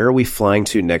Algorithm, where are we flying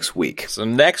to next week? So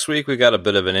next week, we got a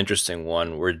bit of an interesting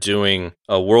one. We're doing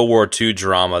a World War II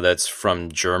drama that's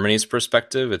from Germany's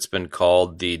perspective. It's been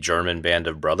called The German Band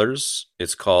of Brothers.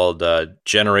 It's called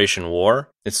Generation War.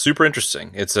 It's super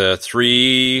interesting. It's a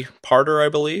 3-parter, I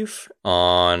believe,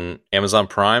 on Amazon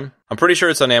Prime. I'm pretty sure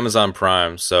it's on Amazon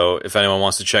Prime, so if anyone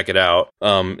wants to check it out,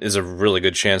 is a really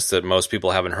good chance that most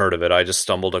people haven't heard of it. I just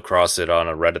stumbled across it on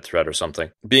a Reddit thread or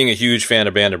something. Being a huge fan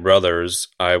of Band of Brothers,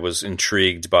 I was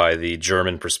intrigued by the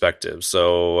German perspective.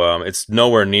 So it's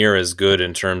nowhere near as good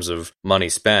in terms of money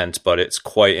spent, but it's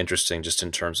quite interesting just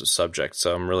in terms of subject.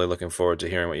 So I'm really looking forward to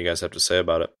hearing what you guys have to say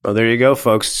about it. Well, there you go,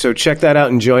 folks. So check that out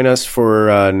and join us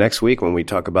for next week when we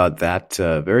talk about that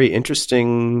very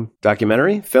interesting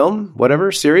documentary, film,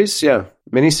 whatever, series. Yeah,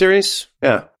 miniseries.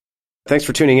 Yeah. Thanks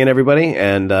for tuning in, everybody,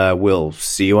 and we'll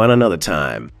see you on another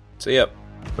time. See ya.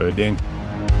 Ding.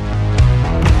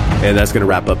 And that's going to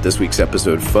wrap up this week's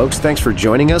episode, folks. Thanks for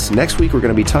joining us. Next week, we're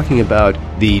going to be talking about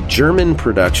the German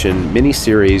production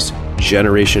miniseries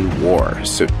Generation War.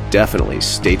 So definitely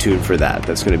stay tuned for that.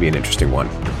 That's going to be an interesting one.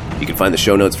 You can find the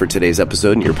show notes for today's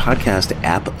episode in your podcast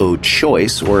app of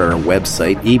choice or on our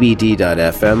website,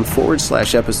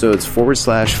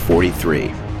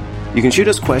 ebd.fm/episodes/43. You can shoot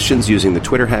us questions using the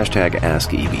Twitter hashtag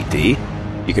AskEBD.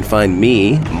 You can find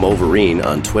me, Moverine,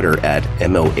 on Twitter at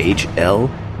MOHLVERINE.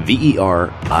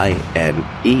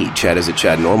 Chad is at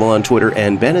Chad Normal on Twitter,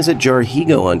 and Ben is at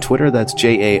Jarhigo on Twitter. That's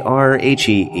JARHEEGO.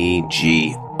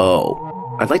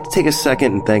 I'd like to take a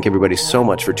second and thank everybody so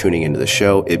much for tuning into the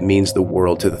show. It means the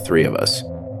world to the three of us.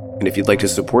 And if you'd like to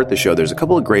support the show, there's a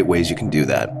couple of great ways you can do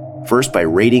that. First, by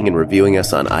rating and reviewing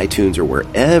us on iTunes or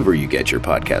wherever you get your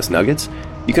podcast nuggets.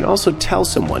 You can also tell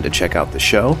someone to check out the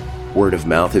show. Word of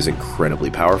mouth is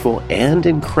incredibly powerful and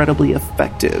incredibly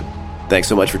effective. Thanks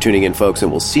so much for tuning in, folks,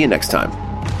 and we'll see you next time.